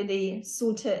particularly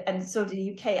suited, and so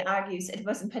the UK argues it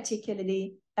wasn't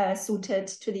particularly suited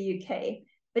to the UK,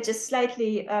 which is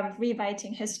slightly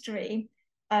rewriting history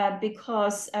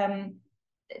because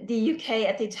the UK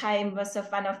at the time was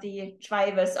one of the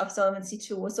drivers of Solvency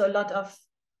II. So a lot of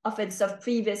its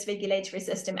previous regulatory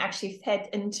system actually fed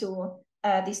into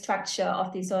the structure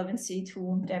of the Solvency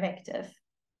II directive.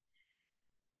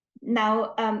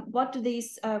 Now, what do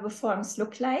these reforms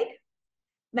look like?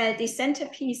 Well, the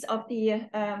centerpiece of the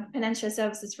financial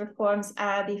services reforms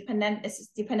are the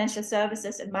Financial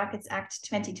Services and Markets Act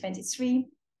 2023.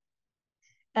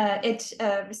 It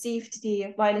received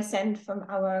the royal assent from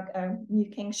our new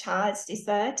King Charles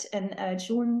III in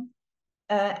June.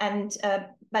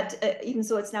 But even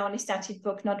so, it's now only statute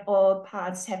book, not all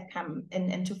parts have come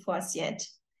into force yet.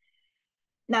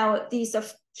 Now, these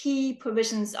key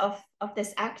provisions of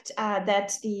this act are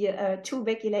that the two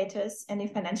regulators in the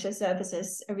financial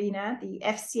services arena, the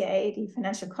FCA, the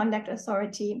Financial Conduct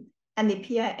Authority, and the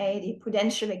PRA, the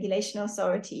Prudential Regulation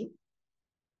Authority,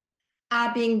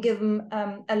 are being given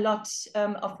a lot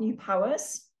of new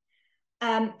powers.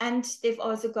 And they've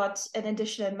also got an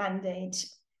additional mandate.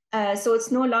 So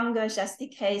it's no longer just the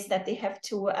case that they have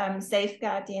to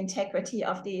safeguard the integrity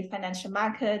of the financial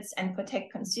markets and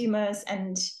protect consumers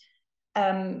and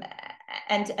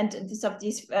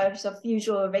these sort of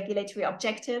usual regulatory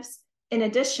objectives. In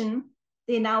addition,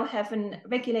 they now have a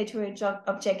regulatory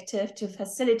objective to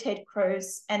facilitate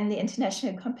growth and the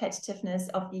international competitiveness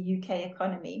of the UK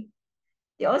economy.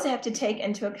 They also have to take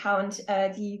into account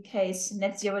the UK's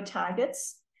net zero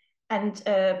targets. and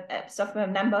sort of a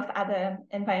number of other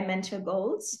environmental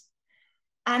goals.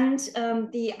 And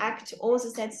the Act also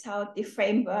sets out the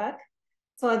framework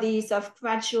for the sort of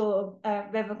gradual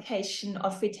revocation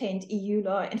of retained EU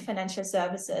law in financial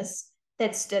services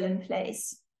that's still in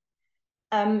place.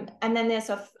 And then there's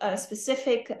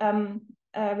specific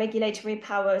regulatory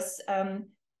powers,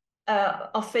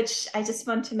 of which I just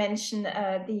want to mention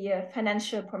the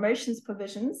financial promotions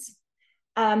provisions,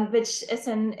 which is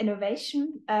an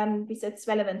innovation because it's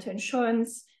relevant to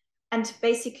insurance. And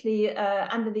basically,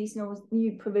 under these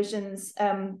new provisions,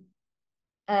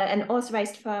 an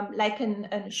authorized firm, like an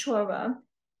insurer,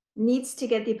 needs to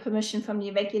get the permission from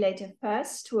the regulator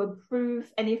first to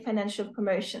approve any financial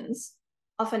promotions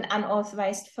of an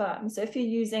unauthorized firm. So if you're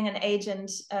using an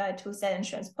agent to sell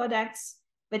insurance products,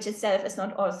 which itself is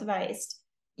not authorized,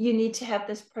 you need to have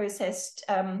this processed,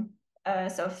 the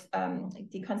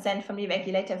consent from the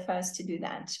regulator first to do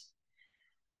that.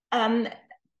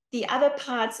 The other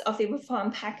parts of the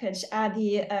reform package are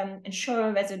the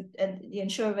insurer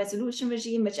resolution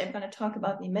regime, which I'm going to talk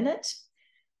about in a minute.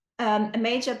 A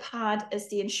major part is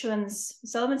the insurance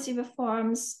solvency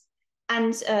reforms,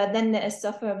 and then there is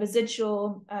sort of a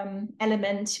residual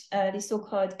element, the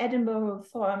so-called Edinburgh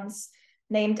reforms,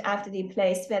 named after the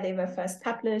place where they were first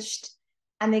published.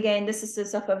 And again, this is a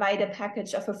sort of a wider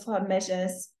package of reform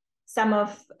measures. Some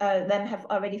of them have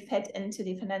already fed into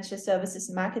the Financial Services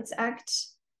Markets Act,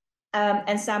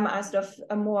 and some are sort of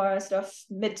a more sort of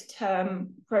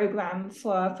mid-term program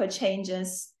for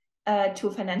changes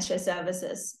to financial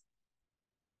services.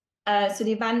 So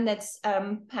the one that's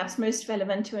perhaps most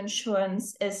relevant to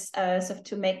insurance is sort of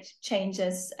to make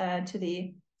changes to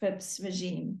the FRIPS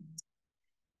regime.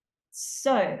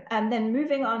 So, and then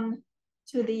moving on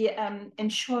to the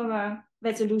insurer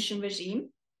resolution regime.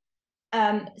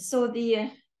 So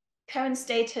the current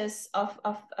status of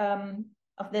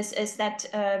this is that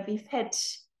we've had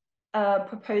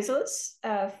proposals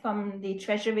from the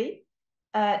Treasury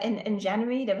in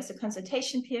January. There was a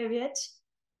consultation period,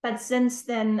 but since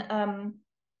then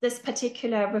this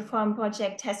particular reform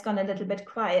project has gone a little bit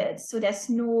quiet. So there's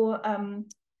no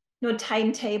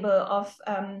timetable of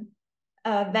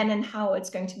when and how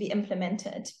it's going to be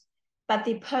implemented. But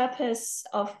the purpose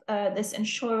of this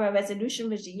insurer resolution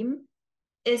regime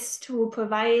is to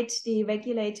provide the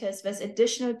regulators with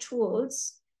additional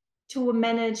tools to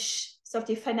manage sort of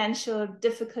the financial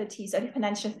difficulties or the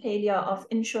financial failure of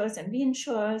insurers and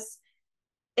reinsurers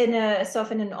in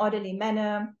an orderly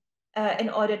manner, in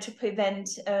order to prevent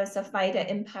sort of wider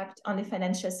impact on the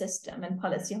financial system and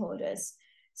policyholders.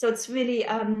 So it's really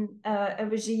a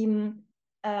regime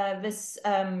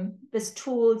with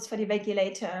tools for the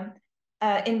regulator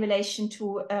in relation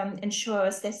to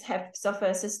insurers that have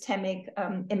suffered a systemic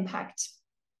impact.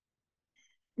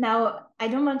 Now, I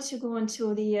don't want to go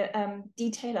into the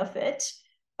detail of it,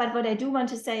 but what I do want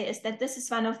to say is that this is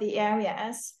one of the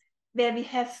areas where we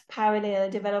have parallel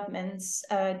developments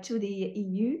to the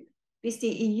EU, because the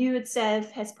EU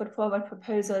itself has put forward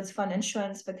proposals for an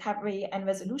insurance recovery and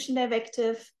resolution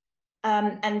directive,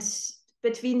 and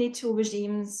between the two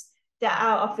regimes, there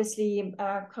are obviously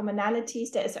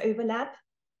commonalities, there is overlap,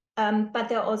 but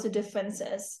there are also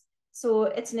differences. So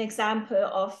it's an example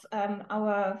of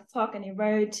our fork in the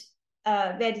road,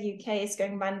 where the UK is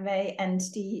going one way and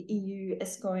the EU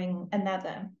is going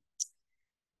another.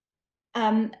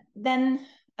 Then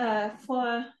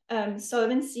for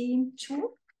Solvency II,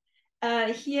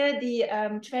 here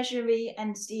the Treasury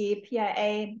and the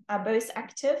PIA are both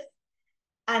active.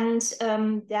 And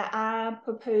there are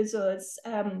proposals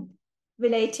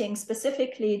relating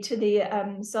specifically to the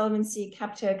solvency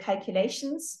capital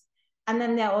calculations. And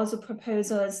then there are also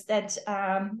proposals that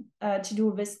are to do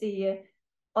with the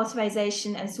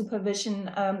authorization and supervision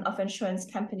of insurance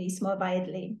companies more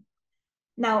widely.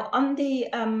 Now, on the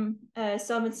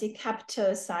solvency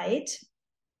capital side,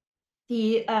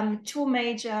 the two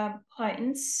major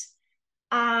points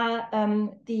are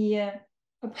the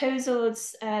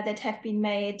proposals that have been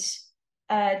made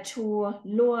to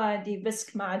lower the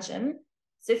risk margin.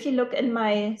 So if you look in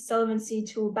my Solvency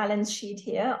II balance sheet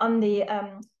here, on the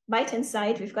right-hand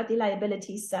side, we've got the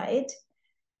liability side,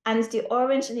 and the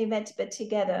orange and the red bit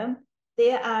together,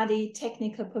 they are the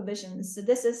technical provisions. So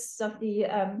this is sort of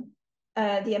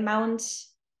the amount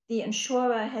the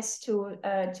insurer has to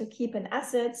keep in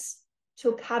assets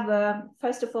to cover,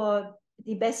 first of all,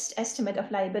 the best estimate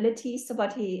of liabilities, so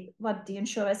what the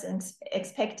insurer is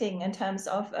expecting in terms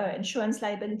of insurance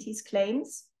liabilities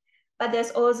claims. But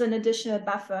there's also an additional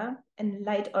buffer in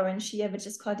light orange here, which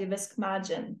is called the risk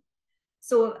margin.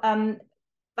 So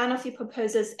one of the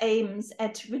proposals aims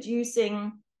at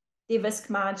reducing the risk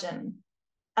margin.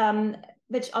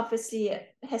 which obviously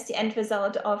has the end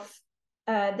result of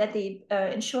that the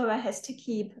insurer has to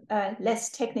keep less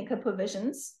technical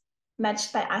provisions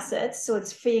matched by assets, so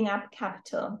it's freeing up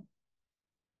capital.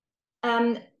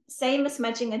 Same as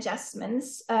matching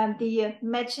adjustments. The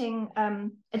matching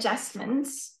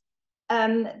adjustments,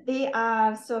 they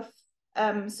are sort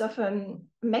of a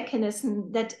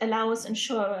mechanism that allows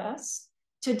insurers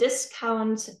to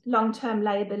discount long-term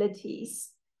liabilities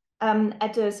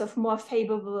at a sort of more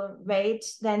favorable rate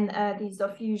than the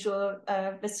sort of usual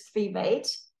risk-free rate.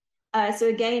 So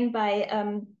again,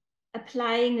 by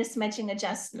applying this matching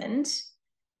adjustment,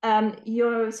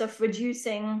 you're sort of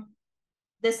reducing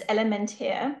this element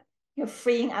here. You're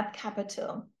freeing up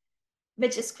capital,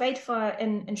 which is great for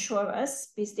insurers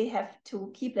because they have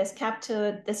to keep less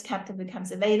capital. This capital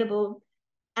becomes available.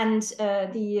 And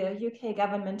the UK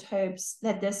government hopes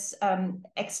that this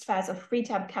extra of freed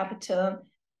up capital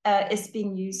is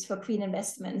being used for green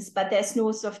investments, but there's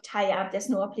no sort of tie-up, there's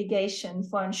no obligation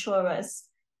for insurers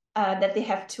that they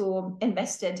have to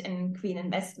invest it in green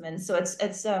investments. So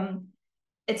it's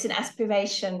an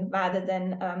aspiration rather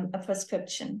than a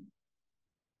prescription.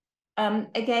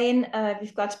 Again,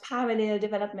 we've got parallel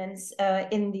developments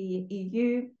in the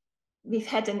EU. We've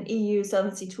had an EU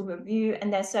Solvency II review,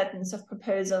 and there are certain sort of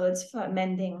proposals for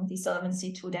amending the Solvency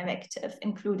II directive,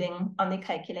 including on the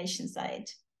calculation side.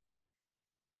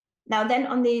 Now then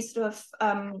on the sort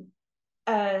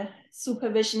of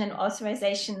supervision and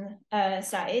authorization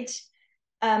side,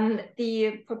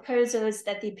 the proposals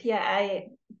that the PIA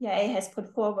has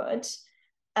put forward,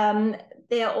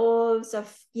 they are all sort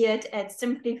of geared at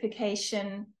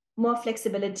simplification, more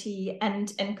flexibility,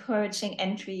 and encouraging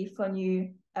entry for new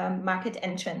market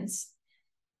entrants.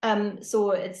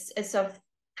 So it sort of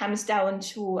comes down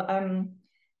to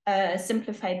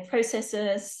simplified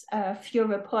processes, fewer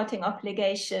reporting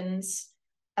obligations,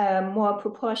 more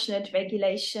proportionate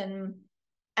regulation,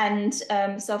 and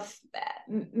sort of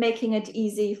making it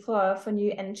easy for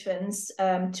new entrants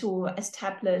to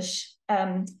establish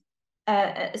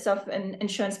sort of an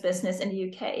insurance business in the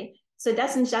UK. So it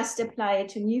doesn't just apply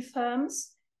to new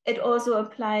firms, it also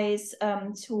applies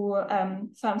to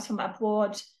firms from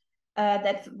abroad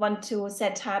that want to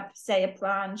set up, say, a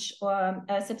branch or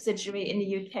a subsidiary in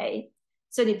the UK.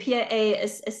 So the PIA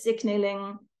is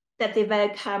signaling that they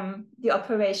welcome the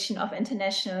operation of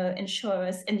international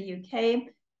insurers in the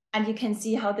UK. And you can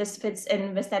see how this fits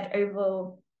in with that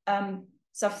overall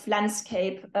sort of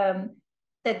landscape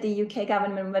that the UK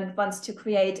government wants to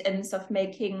in sort of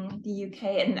making the UK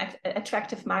an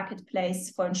attractive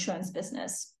marketplace for insurance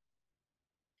business.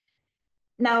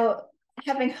 Now,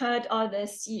 having heard all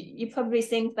this, you probably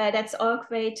think, well, that's all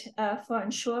great for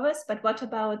insurers, but what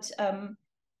about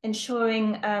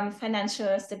ensuring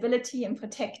financial stability and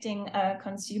protecting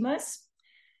consumers?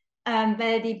 Well,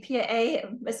 the PIA,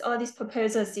 with all these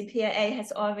proposals, the PIA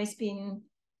has always been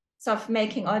sort of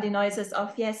making all the noises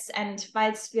of yes, and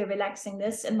whilst we're relaxing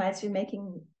this and whilst we're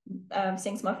making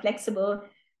things more flexible,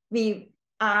 we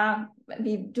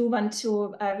do want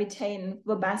to retain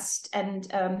robust and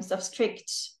sort of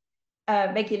strict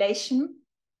regulation.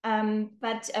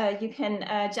 But you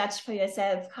can judge for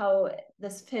yourself how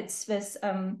this fits with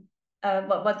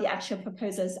what the actual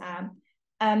proposals are.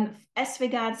 As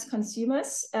regards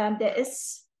consumers, there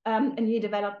is a new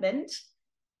development,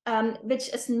 which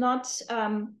is not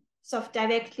sort of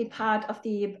directly part of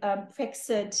the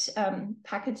Brexit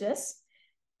packages,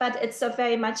 but it's so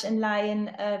very much in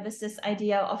line with this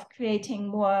idea of creating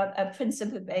more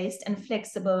principle-based and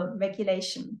flexible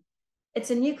regulation. It's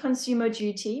a new consumer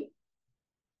duty,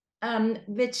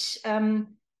 which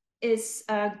is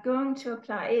going to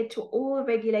apply to all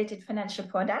regulated financial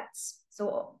products,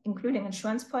 so including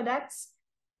insurance products,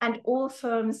 and all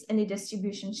firms in the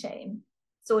distribution chain.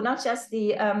 So not just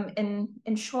the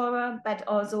insurer, but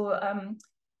also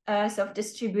sort of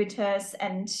distributors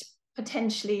and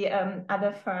potentially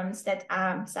other firms that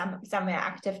are somewhere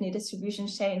active in the distribution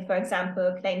chain, for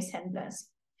example, claims handlers.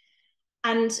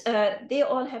 And they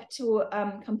all have to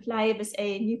comply with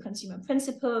a new consumer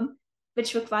principle,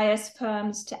 which requires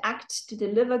firms to act to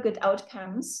deliver good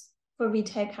outcomes for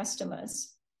retail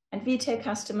customers. And retail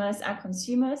customers are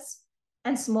consumers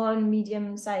and small and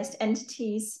medium-sized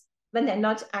entities when they're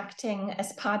not acting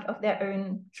as part of their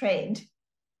own trade.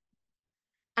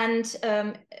 And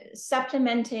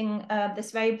supplementing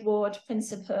this very broad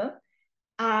principle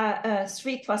are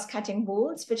three cross-cutting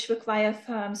rules, which require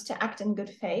firms to act in good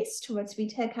faith towards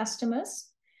retail customers.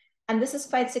 And this is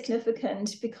quite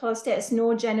significant because there is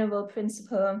no general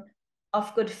principle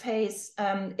of good faith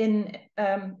in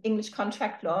English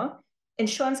contract law.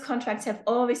 Insurance contracts have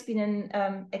always been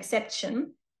an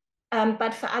exception,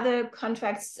 But for other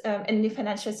contracts in the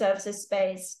financial services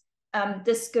space,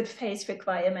 this good faith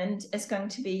requirement is going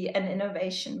to be an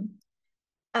innovation.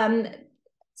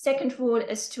 Second rule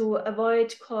is to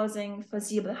avoid causing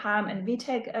foreseeable harm and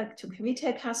to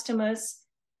retail customers.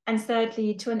 And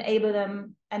thirdly, to enable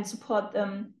them and support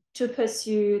them to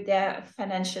pursue their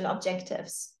financial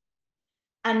objectives.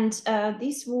 And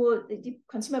these rules, the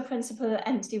consumer principle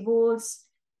and the rules,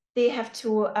 they have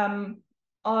to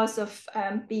also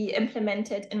be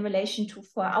implemented in relation to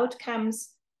 4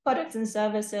 outcomes: products and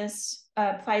services,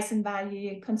 price and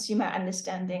value, consumer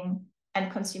understanding,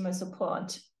 and consumer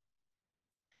support.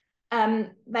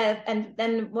 And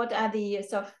then what are the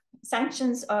sort of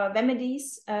sanctions or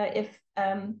remedies if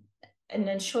an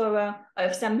insurer, or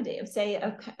if somebody, if say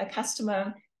a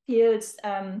customer feels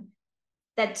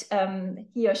that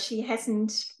he or she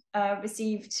hasn't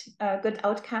received a good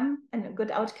outcome,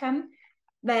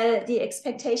 well, the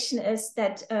expectation is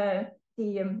that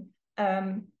the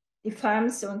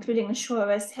firms, so including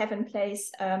insurers, have in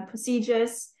place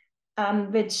procedures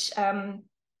which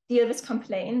deal with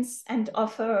complaints and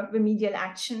offer remedial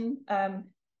action,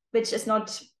 which is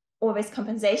not always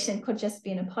compensation. It could just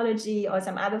be an apology or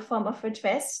some other form of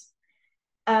redress.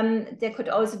 There could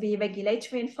also be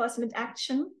regulatory enforcement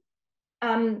action.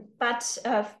 But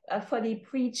for the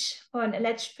breach, for an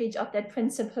alleged breach of that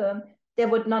principle, there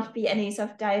would not be any sort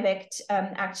of direct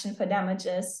action for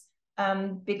damages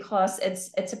because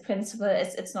it's a principle,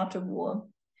 it's not a rule.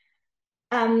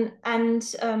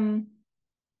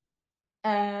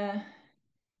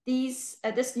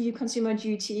 This new consumer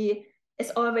duty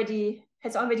has already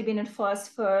been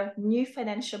enforced for new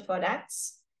financial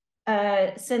products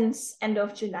since end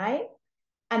of July,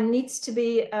 and needs to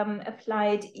be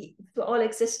applied to all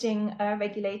existing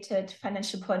regulated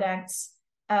financial products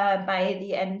by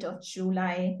the end of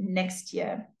July next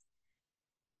year.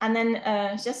 And then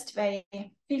just very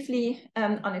briefly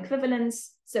on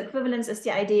equivalence. So equivalence is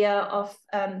the idea of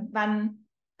one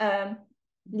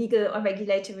legal or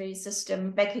regulatory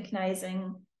system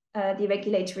recognizing the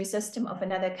regulatory system of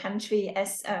another country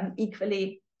as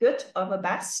equally good or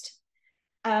robust.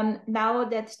 Now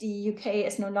that the UK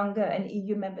is no longer an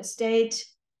EU member state,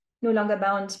 no longer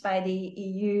bound by the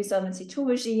EU Solvency II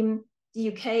regime, the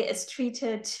UK is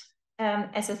treated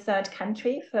as a third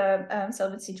country for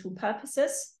Solvency II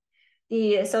purposes.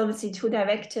 The Solvency II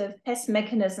directive has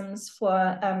mechanisms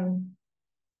for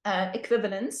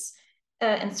equivalence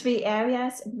in 3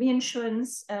 areas: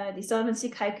 reinsurance, the solvency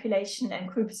calculation, and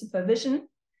group supervision.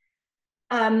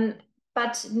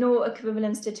 But no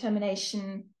equivalence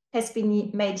determination has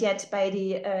been made yet by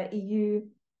the EU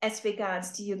as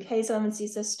regards the UK solvency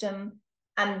system.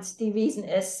 And the reason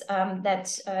is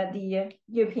that the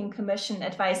European Commission,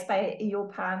 advised by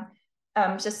EIOPA,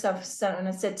 just sort of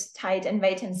sit tight and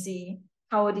wait and see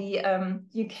how the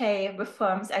UK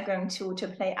reforms are going to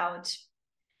play out.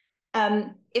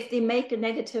 If they make a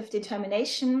negative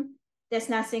determination, there's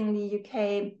nothing the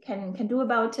UK can do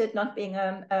about it. Not being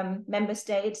a member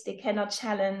state, they cannot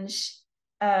challenge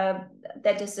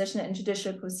that decision in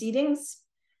judicial proceedings.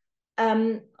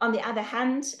 On the other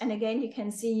hand, and again, you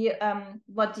can see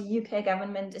what the UK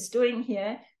government is doing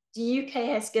here. The UK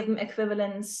has given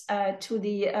equivalence to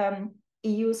the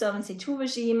EU Solvency II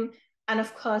regime. And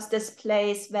of course, this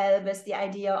plays well with the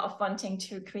idea of wanting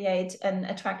to create an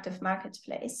attractive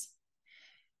marketplace.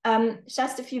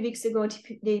 Just a few weeks ago,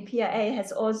 the PRA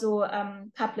has also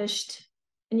published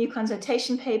a new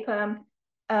consultation paper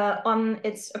on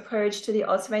its approach to the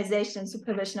authorization and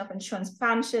supervision of insurance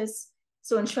branches,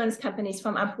 so insurance companies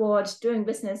from abroad doing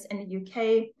business in the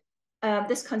UK.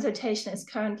 This consultation is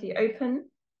currently open.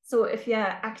 So if you're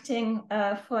acting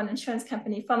for an insurance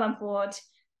company from abroad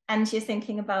and you're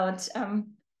thinking about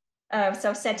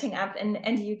setting up in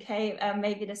the UK,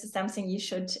 maybe this is something you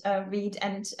should read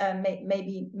and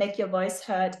maybe make your voice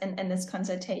heard in this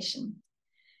consultation.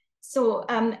 So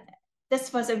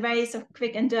this was a very sort of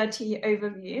quick and dirty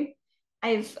overview.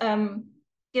 I've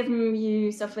given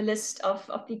you sort of a list of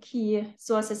the key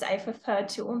sources I've referred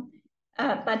to,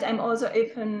 but I'm also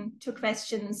open to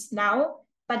questions now,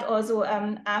 but also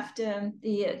after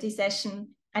the session,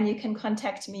 and you can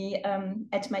contact me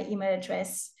at my email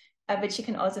address, which you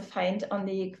can also find on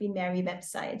the Queen Mary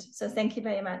website. So thank you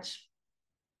very much.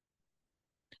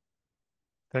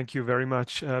 Thank you very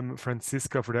much,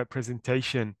 Franziska, for that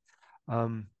presentation,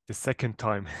 the second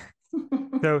time.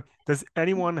 So does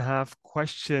anyone have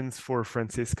questions for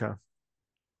Franziska?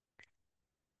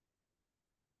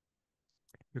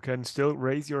 You can still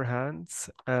raise your hands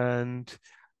and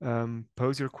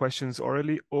pose your questions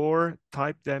orally or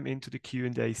type them into the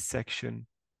Q&A section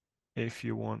if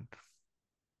you want.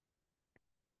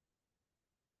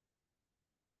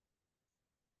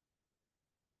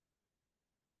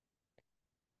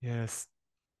 Yes.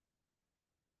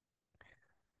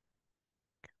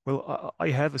 Well, I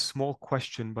have a small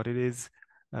question, but it is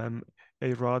a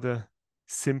rather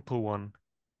simple one.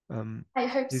 I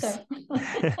hope so.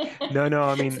 No,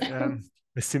 I mean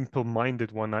a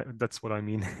simple-minded one. That's what I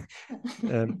mean.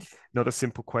 Not a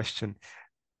simple question.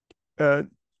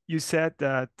 You said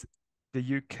that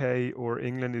the UK or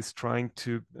England is trying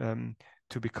to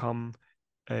become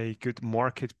a good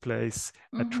marketplace,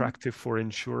 attractive for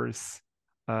insurers,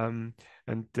 and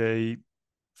they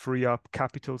free up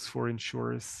capitals for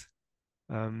insurers,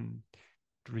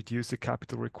 reduce the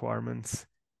capital requirements.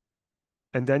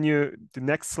 And then the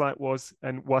next slide was,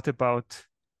 and what about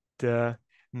the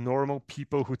normal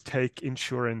people who take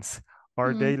insurance?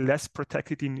 Are they less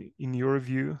protected in your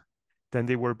view than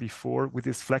they were before with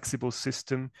this flexible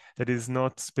system that is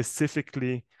not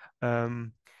specifically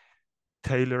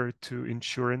tailored to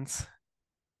insurance?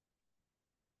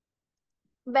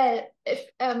 Well, if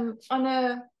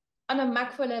on a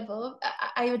macro level,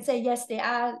 I would say yes, they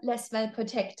are less well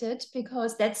protected,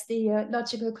 because that's the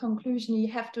logical conclusion you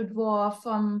have to draw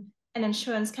from an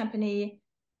insurance company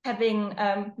having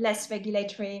less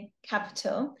regulatory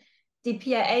capital. The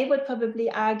PIA would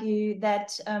probably argue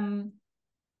that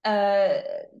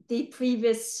the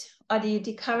previous or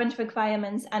the current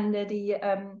requirements under the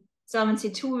Solvency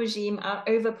II regime are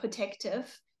overprotective,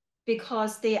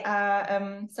 because they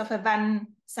are sort of a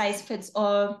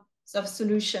one-size-fits-all sort of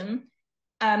solution.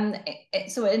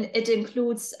 So it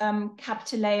includes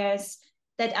capital layers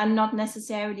that are not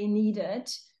necessarily needed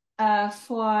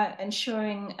for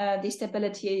ensuring the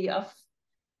stability of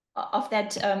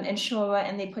that insurer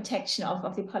and the protection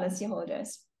of the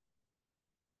policyholders.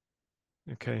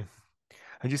 Okay.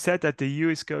 And you said that the EU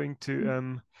is going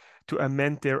to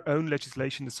amend their own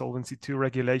legislation, the Solvency II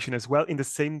regulation, as well, in the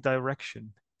same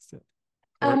direction.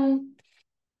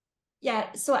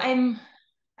 Yeah, so I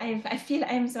feel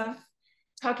I'm sort of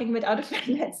talking without a friend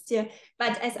here,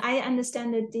 but as I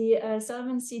understand it, the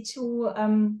Solvency II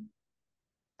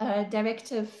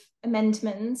directive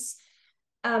amendments,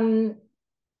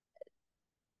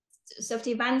 so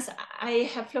the ones I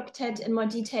have looked at in more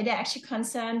detail, they're actually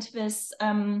concerned with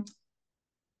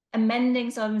amending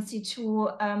Solvency II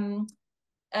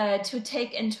to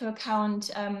take into account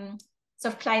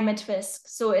sort of climate risk.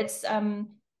 So it's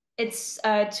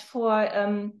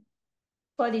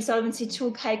for the Solvency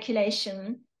II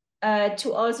calculation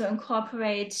to also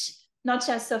incorporate not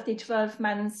just of the 12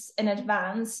 months in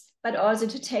advance, but also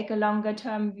to take a longer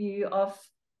term view of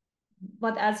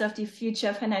what are sort of the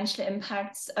future financial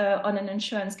impacts on an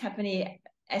insurance company,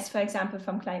 as for example,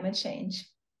 from climate change.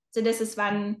 So this is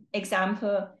one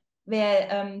example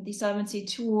where the Solvency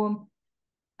II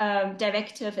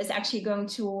directive is actually going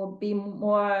to be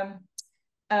more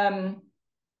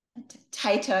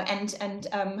tighter and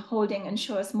holding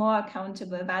insurers more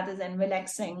accountable rather than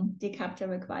relaxing the capital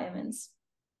requirements.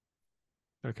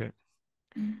 Okay.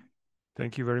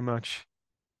 Thank you very much.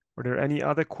 Are there any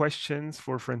other questions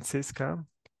for Franziska?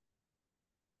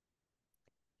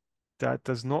 That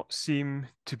does not seem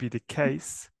to be the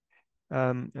case.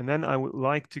 And then I would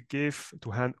like to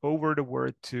hand over the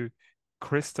word to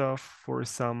Christoph for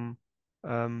some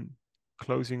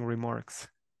closing remarks.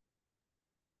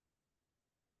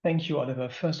 Thank you, Oliver.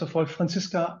 First of all,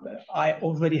 Franziska, I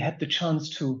already had the chance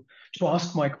to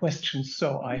ask my questions,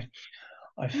 so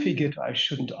I figured I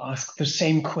shouldn't ask the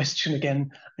same question again,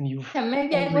 and you've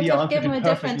maybe I would have given a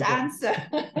different answer.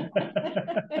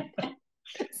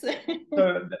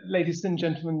 So, ladies and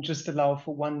gentlemen, just allow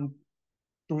for one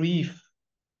brief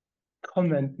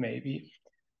comment, maybe.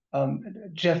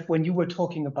 Jeff, when you were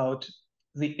talking about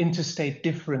the interstate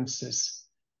differences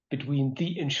between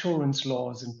the insurance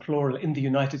laws in plural in the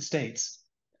United States,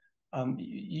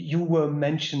 you were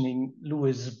mentioning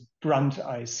Louis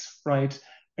Brandeis, right?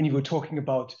 And you were talking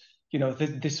about,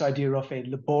 this idea of a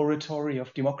laboratory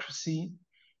of democracy.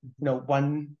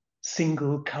 One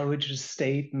single courageous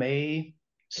state may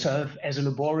serve as a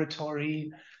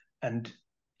laboratory and,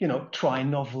 try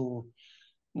novel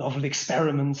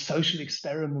experiments, social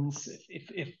experiments,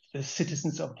 if the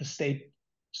citizens of the state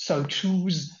so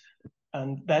choose,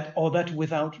 and that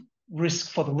without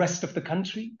risk for the rest of the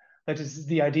country. That is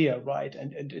the idea, right?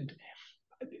 And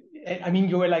I mean,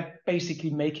 you were like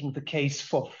basically making the case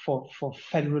for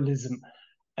federalism,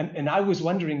 and I was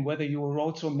wondering whether you were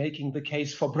also making the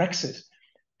case for Brexit,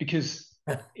 because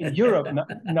in Europe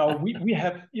now we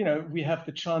have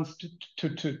the chance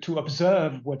to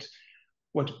observe what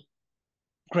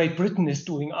Great Britain is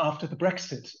doing after the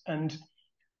Brexit, and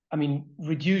I mean,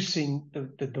 reducing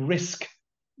the risk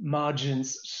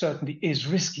margins certainly is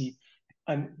risky,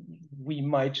 and we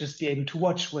might just be able to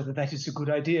watch whether that is a good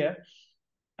idea.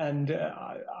 And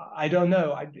I don't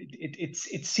know.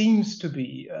 It seems to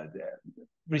be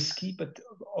risky, but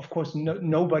of course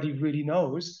nobody really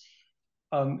knows.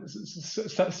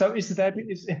 So is that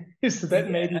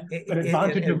maybe an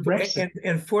advantage of Brexit?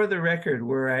 And for the record,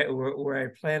 where I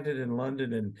planted in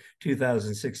London in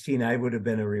 2016, I would have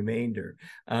been a remainder.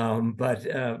 But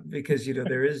because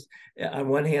there is, on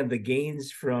one hand, the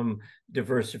gains from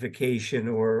diversification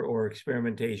or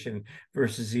experimentation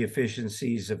versus the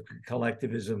efficiencies of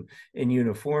collectivism and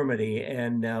uniformity.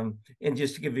 And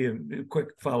just to give you a quick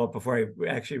follow-up before I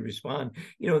actually respond,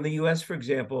 in the U.S., for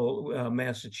example,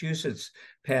 Massachusetts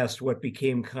passed what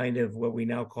became kind of what we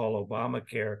now call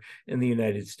Obamacare in the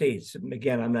United States. And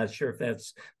again, I'm not sure if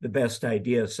that's the best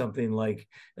idea. Something like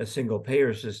a single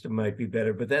payer system might be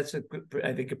better, but that's,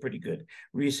 I think, a pretty good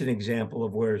recent example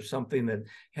of where something that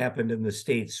happened in the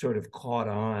States sort of caught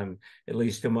on, at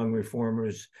least among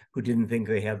reformers who didn't think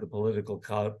they had the political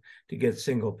clout to get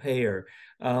single payer.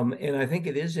 And I think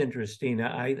it is interesting.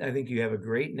 I think you have a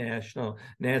great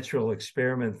natural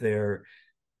experiment there,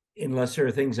 unless there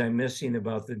are things I'm missing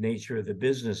about the nature of the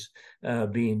business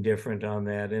being different on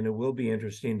that. And it will be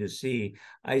interesting to see.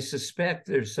 I suspect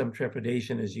there's some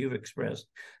trepidation, as you've expressed,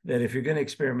 that if you're going to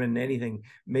experiment in anything,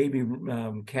 maybe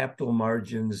capital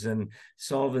margins and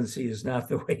solvency is not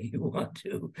the way you want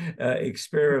to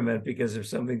experiment, because if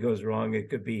something goes wrong, it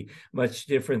could be much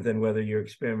different than whether you're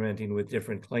experimenting with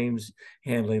different claims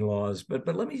handling laws. But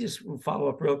let me just follow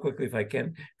up real quickly, if I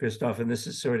can, Christoph, and this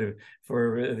is sort of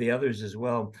for the others as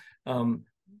well.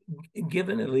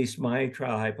 Given at least my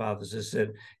trial hypothesis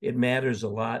that it matters a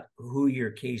lot who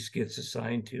your case gets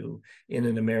assigned to in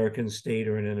an American state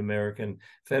or in an American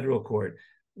federal court,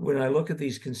 when I look at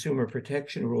these consumer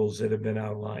protection rules that have been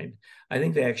outlined, I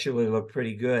think they actually look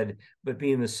pretty good. But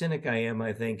being the cynic I am,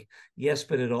 I think, yes,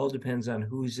 but it all depends on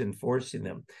who's enforcing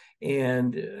them.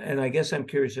 And I guess I'm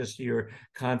curious as to your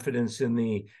confidence in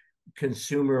the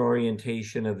consumer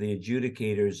orientation of the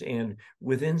adjudicators. And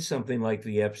within something like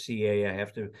the FCA, I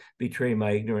have to betray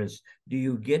my ignorance, do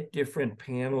you get different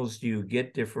panels? Do you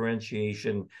get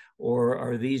differentiation? Or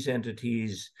are these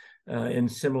entities, and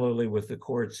similarly with the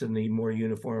courts and the more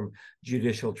uniform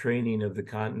judicial training of the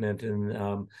continent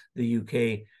and the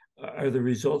UK, are the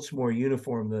results more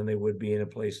uniform than they would be in a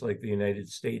place like the United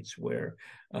States, where,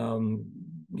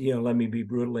 let me be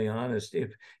brutally honest,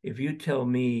 if you tell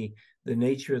me the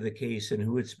nature of the case and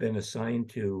who it's been assigned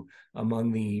to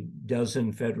among the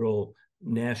dozen federal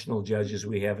national judges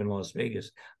we have in Las Vegas,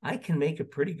 I can make a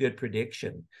pretty good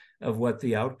prediction of what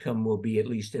the outcome will be, at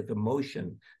least at the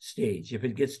motion stage. If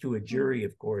it gets to a jury,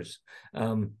 of course,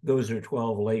 those are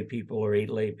 12 lay people or 8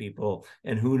 lay people,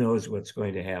 and who knows what's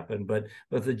going to happen. But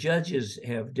the judges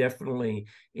have definitely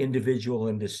individual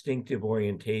and distinctive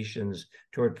orientations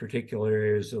toward particular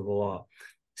areas of the law.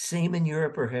 Same in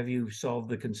Europe, or have you solved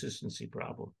the consistency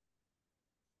problem?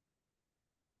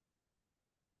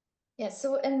 Yeah,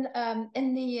 so in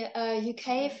the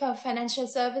UK for financial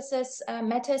services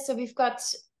matters, so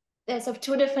there's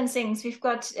two different things. We've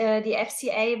got the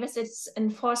FCA with its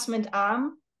enforcement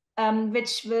arm,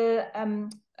 which will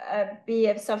have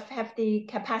the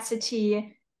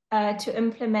capacity to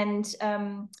implement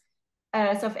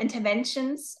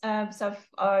interventions, or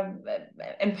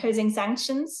imposing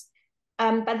sanctions.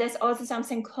 But there's also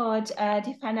something called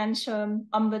the Financial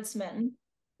Ombudsman,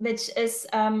 which is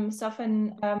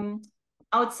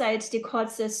outside the court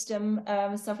system,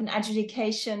 an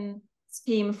adjudication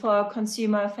scheme for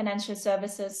consumer financial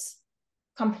services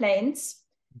complaints.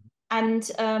 And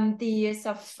not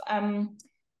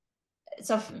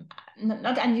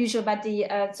unusual, but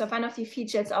one of the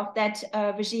features of that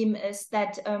regime is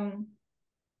that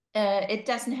it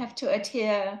doesn't have to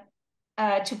adhere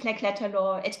to black letter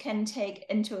law. It can take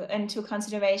into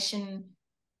consideration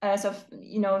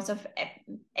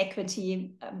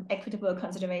equitable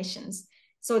considerations.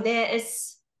 So there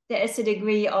is a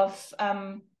degree of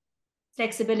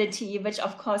flexibility, which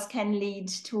of course can lead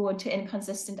to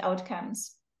inconsistent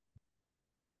outcomes.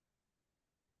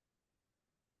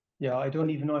 Yeah, I don't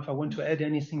even know if I want to add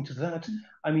anything to that.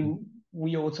 I mean,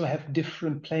 we also have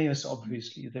different players,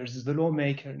 obviously. There's the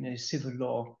lawmaker in a civil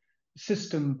law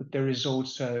system, but there is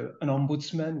also an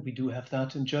ombudsman. We do have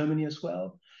that in Germany as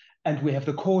well. And we have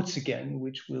the courts again,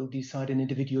 which will decide in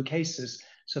individual cases.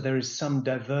 So there is some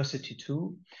diversity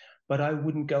too. But I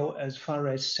wouldn't go as far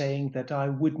as saying that I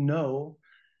would know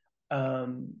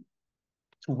to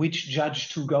which judge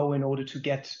to go in order to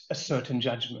get a certain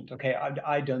judgment. Okay,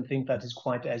 I don't think that is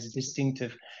quite as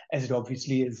distinctive as it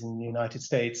obviously is in the United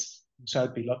States. So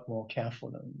I'd be a lot more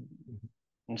careful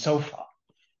than so far.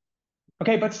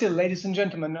 Okay, but still, ladies and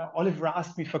gentlemen, Oliver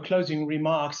asked me for closing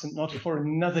remarks and not for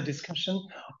another discussion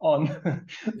on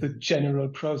the general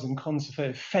pros and cons of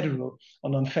a federal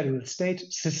or non-federal state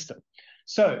system.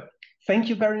 So thank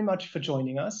you very much for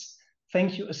joining us.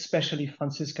 Thank you especially,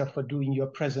 Franziska, for doing your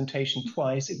presentation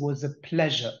twice. It was a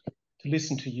pleasure to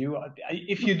listen to you.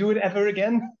 If you do it ever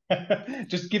again,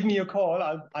 just give me a call.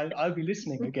 I'll be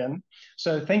listening again.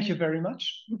 So thank you very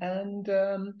much. And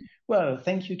well,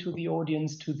 thank you to the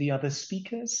audience, to the other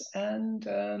speakers, and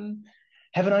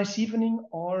have a nice evening,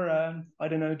 or I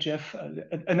don't know, Jeff,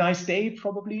 a nice day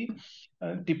probably,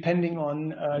 depending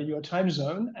on your time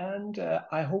zone. And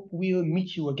I hope we'll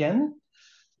meet you again.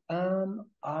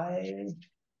 I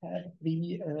have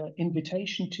the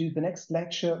invitation to the next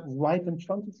lecture right in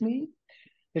front of me.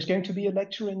 There's going to be a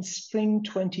lecture in spring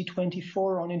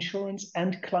 2024 on insurance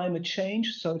and climate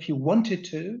change. So if you wanted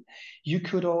to, you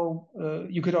could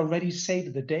already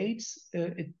save the dates.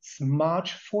 It's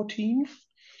March 14th.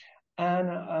 And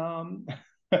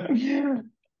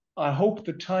I hope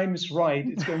the time is right.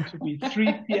 It's going to be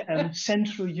 3 p.m.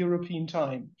 Central European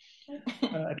time.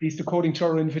 At least according to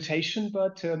our invitation,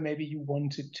 but maybe you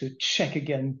wanted to check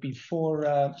again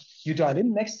before you dial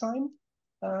in next time.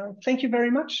 Thank you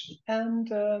very much. And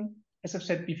as I've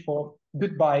said before,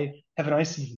 goodbye. Have a nice evening.